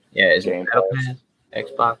 is Game it Battle Pass. Pass?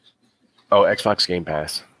 Xbox? Oh, Xbox Game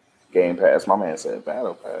Pass. Game Pass. My man said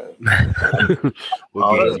Battle Pass.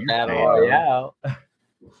 What game it's you Battle playing, Royale.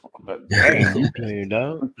 But dog? dang, You playing,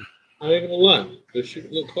 dog? I ain't gonna lie. This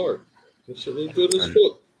shit look hard. This shit look good as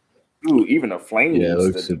fuck. dude, even the flames. Yeah, it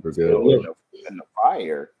looks that super still good. in the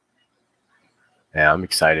fire. Yeah, I'm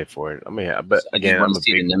excited for it. I mean, but I again, just want I'm to a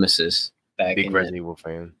see big, the Nemesis back big in Resident Evil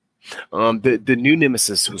fan. The new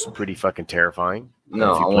Nemesis was pretty fucking terrifying.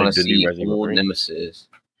 No, If you I played want to the new see Resident Evil old 3. Nemesis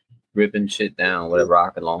ripping shit down with a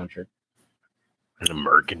rocket launcher. And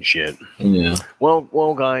American shit. Yeah.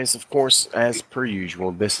 Well, guys, of course, as per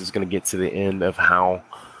usual, this is going to get to the end of how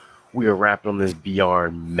we are wrapping on this BR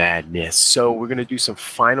madness. So we're going to do some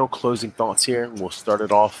final closing thoughts here. We'll start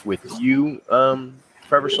it off with you,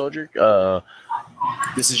 Forever Soldier.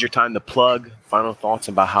 This is your time to plug. Final thoughts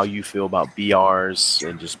about how you feel about BRs,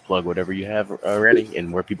 and just plug whatever you have already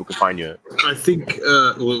and where people can find you. I think,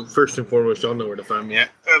 well, first and foremost, y'all know where to find me.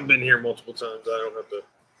 I've been here multiple times. I don't have to,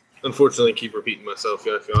 unfortunately, keep repeating myself.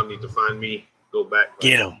 If y'all need to find me, go back. Like,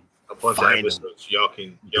 Get them. a bunch of episodes. Y'all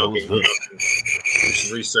can do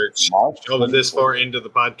some research. March Y'all are this 24th. far into the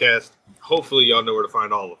podcast. Hopefully, y'all know where to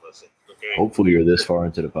find all of us. Okay, Hopefully, you're this far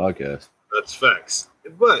into the podcast. that's facts.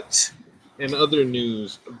 But in other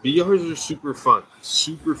news, VRs are super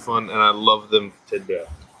fun, and I love them to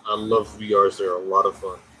death. I love VRs; they're a lot of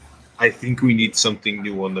fun. I think we need something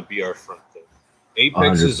new on the VR front. Though.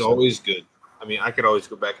 Apex is 100%. always good. I mean, I could always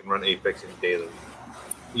go back and run Apex in daily.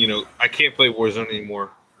 You know, I can't play Warzone anymore.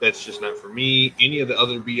 That's just not for me. Any of the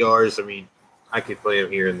other BRs, I mean, I could play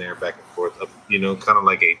them here and there, back and forth. You know, kind of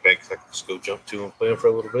like Apex. I could just go jump to and play them for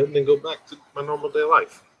a little bit, and then go back to my normal day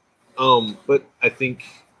life. But I think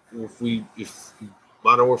if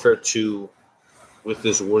Modern Warfare 2, with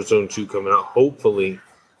this Warzone 2 coming out, hopefully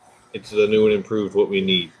it's the new and improved what we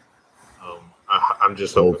need. I'm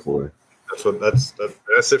just hoping. Hopefully.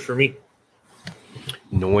 That's it for me.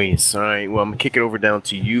 Noise. All right. Well, I'm gonna kick it over down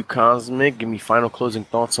to you, Cosmic. Give me final closing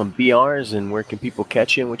thoughts on BRs and where can people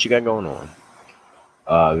catch you and what you got going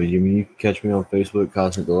on. You can catch me on Facebook,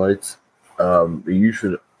 Cosmic Delights. You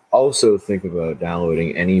should also think about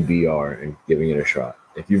downloading any BR and giving it a shot.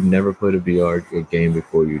 If you've never played a BR game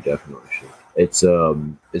before, you definitely should. It's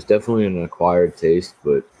definitely an acquired taste,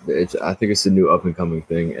 but I think it's a new up and coming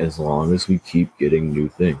thing as long as we keep getting new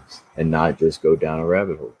things and not just go down a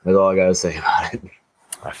rabbit hole. That's all I gotta say about it.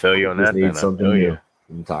 I feel you on Just that. need Then. something I feel new. you.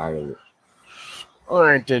 I'm tired of it. All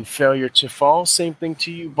right, then. Failure to fall. Same thing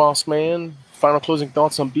to you, boss man. Final closing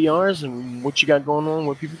thoughts on BRs and what you got going on,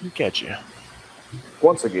 where people can catch you.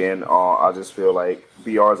 Once again, I just feel like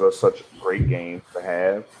BRs are such great games to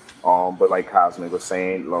have. But like Cosmic was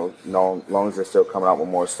saying, long as they're still coming out with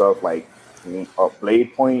more stuff, like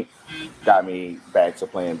Blade Point got me back to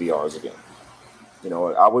playing BRs again. You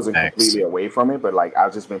know, I wasn't completely away from it, but like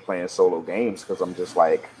I've just been playing solo games because I'm just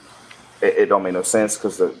like, it don't make no sense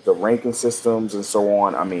because the ranking systems and so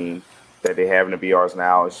on, I mean, that they have in the BRs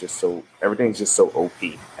now is just everything's just so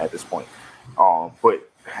OP at this point. But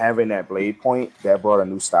having that Blade Point, that brought a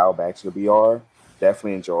new style back to the BR.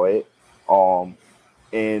 Definitely enjoy it.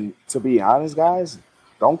 And to be honest, guys,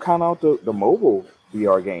 don't count out the mobile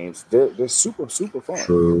VR games. They're super, super fun.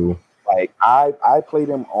 True. Like I play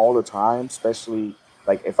them all the time, especially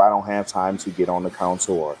like if I don't have time to get on the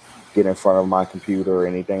console or get in front of my computer or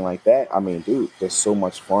anything like that. I mean, dude, they're so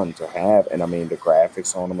much fun to have, and I mean the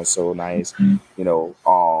graphics on them are so nice. You know,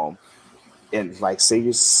 and like say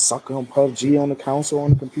you suck on PUBG on the console on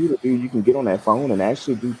the computer, dude, you can get on that phone and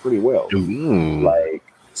actually do pretty well. Like,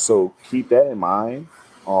 so keep that in mind.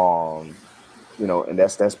 You know, and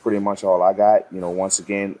that's pretty much all I got. You know, once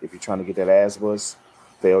again, if you're trying to get that ASBUS,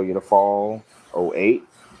 Failure to Fall 08,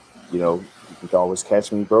 you know, you can always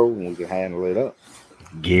catch me, bro, and we can handle it up.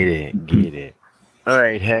 Get it. All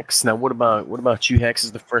right, Hex. Now, what about you, Hex? This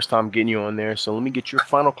is the first time getting you on there, so let me get your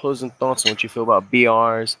final closing thoughts on what you feel about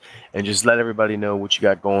BRs, and just let everybody know what you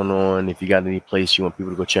got going on. If you got any place you want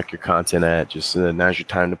people to go check your content at, just now's your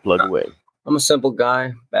time to plug away. I'm a simple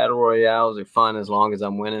guy. Battle Royales are fun as long as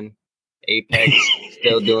I'm winning. Apex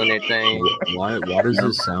still doing their thing. Why does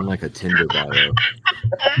this sound like a Tinder bio?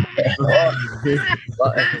 As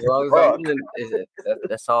long as I'm winning,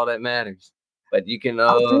 that's all that matters. But you can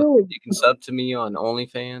sub to me on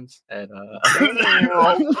OnlyFans at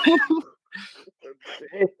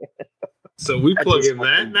So we plug in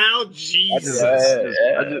that now? Jesus.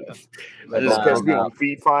 I just catch me on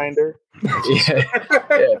Feed Finder. yeah.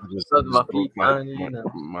 Just My feet broke finder, you know.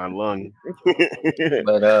 my lung.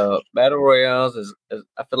 But Battle Royales is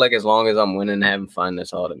I feel like as long as I'm winning and having fun,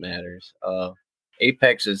 that's all that matters.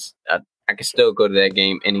 Apex is I can still go to that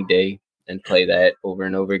game any day and play that over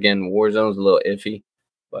and over again. Warzone's a little iffy,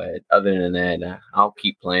 but other than that, I'll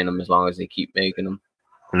keep playing them as long as they keep making them.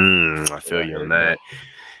 I feel you on that.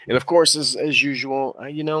 And of course, as usual,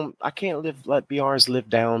 you know, I can't let BRs live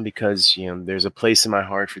down because, you know, there's a place in my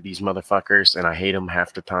heart for these motherfuckers and I hate them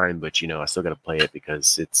half the time. But, you know, I still got to play it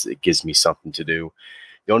because it gives me something to do.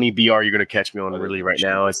 The only BR you're going to catch me on really right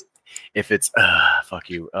now is if it's fuck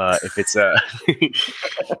you. If it's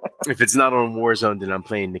if it's not on Warzone, then I'm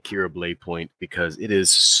playing Nakira Blade Point because it is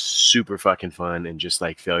super fucking fun, and just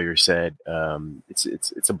like Failure said,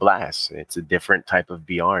 it's a blast. It's a different type of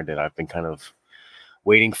VR that I've been kind of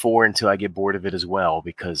waiting for until I get bored of it as well.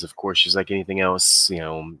 Because of course, just like anything else,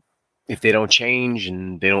 if they don't change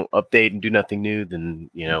and they don't update and do nothing new, then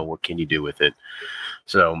what can you do with it?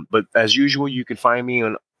 So, but as usual, you can find me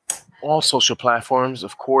on all social platforms.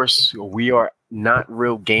 Of course, we are Not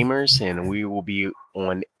Real Gamers, and we will be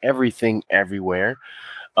on everything, everywhere.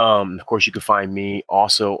 Of course, you can find me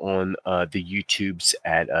also on the YouTubes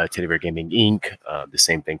at Teddy Bear Gaming Inc. The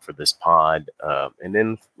same thing for this pod. And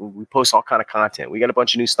then we post all kind of content. We got a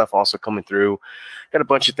bunch of new stuff also coming through. Got a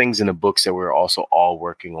bunch of things in the books that we're also all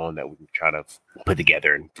working on that we can try to put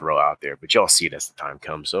together and throw out there. But y'all see it as the time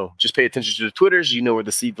comes. So just pay attention to the Twitters. You know where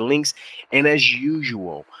to see the links. And as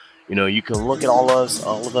usual, you can look at all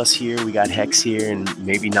of us here. We got Hex here, and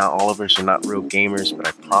maybe not all of us are Not Real Gamers, but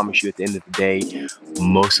I promise you at the end of the day,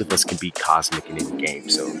 most of us can be cosmic in any game.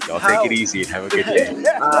 So y'all take it easy and have a good day.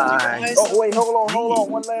 Bye. Oh, wait, hold on.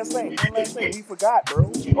 One last thing. We forgot, bro.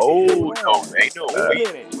 Oh, no, ain't no Wait a way.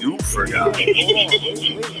 minute. You forgot.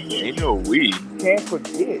 Ain't no we. Can't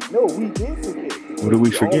forget. No, we did forget. What did we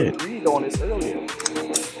forget? We agreed on this earlier.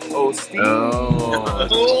 Oh, Steve.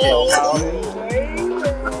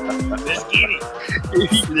 Let's get it.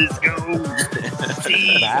 Let's go.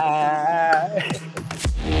 Bye.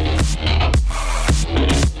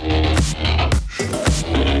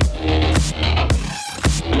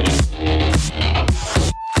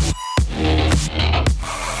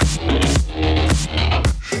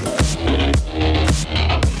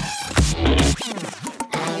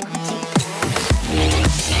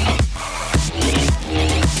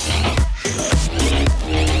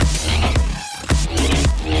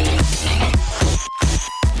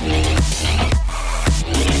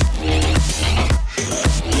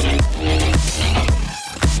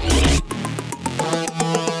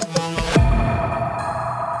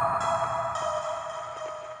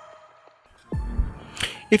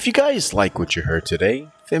 If you guys like what you heard today,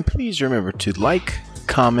 then please remember to like,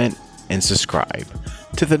 comment, and subscribe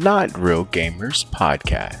to the Not Real Gamers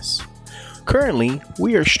podcast. Currently,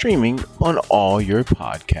 we are streaming on all your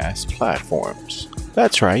podcast platforms.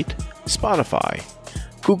 That's right, Spotify,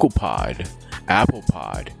 Google Pod, Apple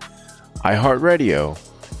Pod, iHeartRadio,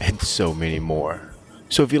 and so many more.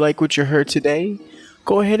 So if you like what you heard today,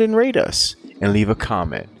 go ahead and rate us and leave a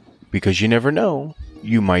comment, because you never know,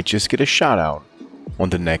 you might just get a shout out on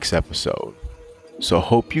the next episode. So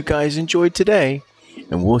hope you guys enjoyed today,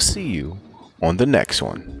 and we'll see you on the next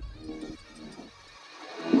one.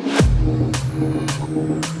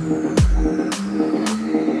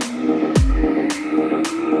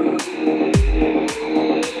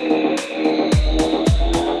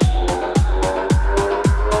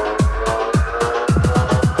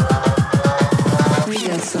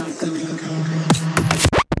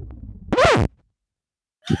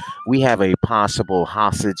 We have a possible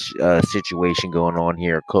hostage situation going on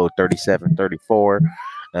here, code 3734.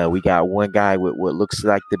 We got one guy with what looks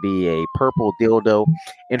like to be a purple dildo.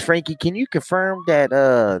 And Frankie, can you confirm that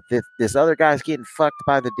this other guy's getting fucked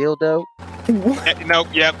by the dildo? Nope,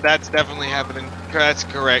 yep, that's definitely happening. That's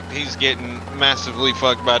correct. He's getting massively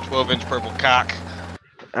fucked by a 12-inch purple cock.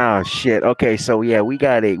 Oh shit. Okay, so yeah, we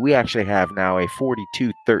actually have now a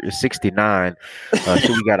 4269. So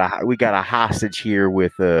we got a hostage here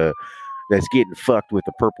with that's getting fucked with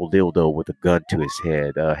a purple dildo with a gun to his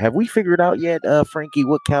head. Have we figured out yet, Frankie,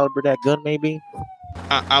 what caliber that gun may be?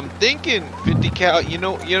 I'm thinking 50 cal. You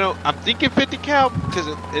know, I'm thinking 50 cal because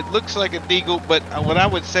it looks like a deagle. But what I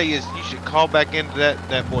would say is you should call back into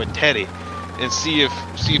that boy Teddy and see if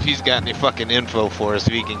he's got any fucking info for us.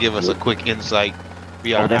 If he can give us a quick insight.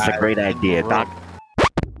 Oh, that's a great idea, Doc.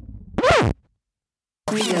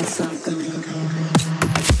 We got something.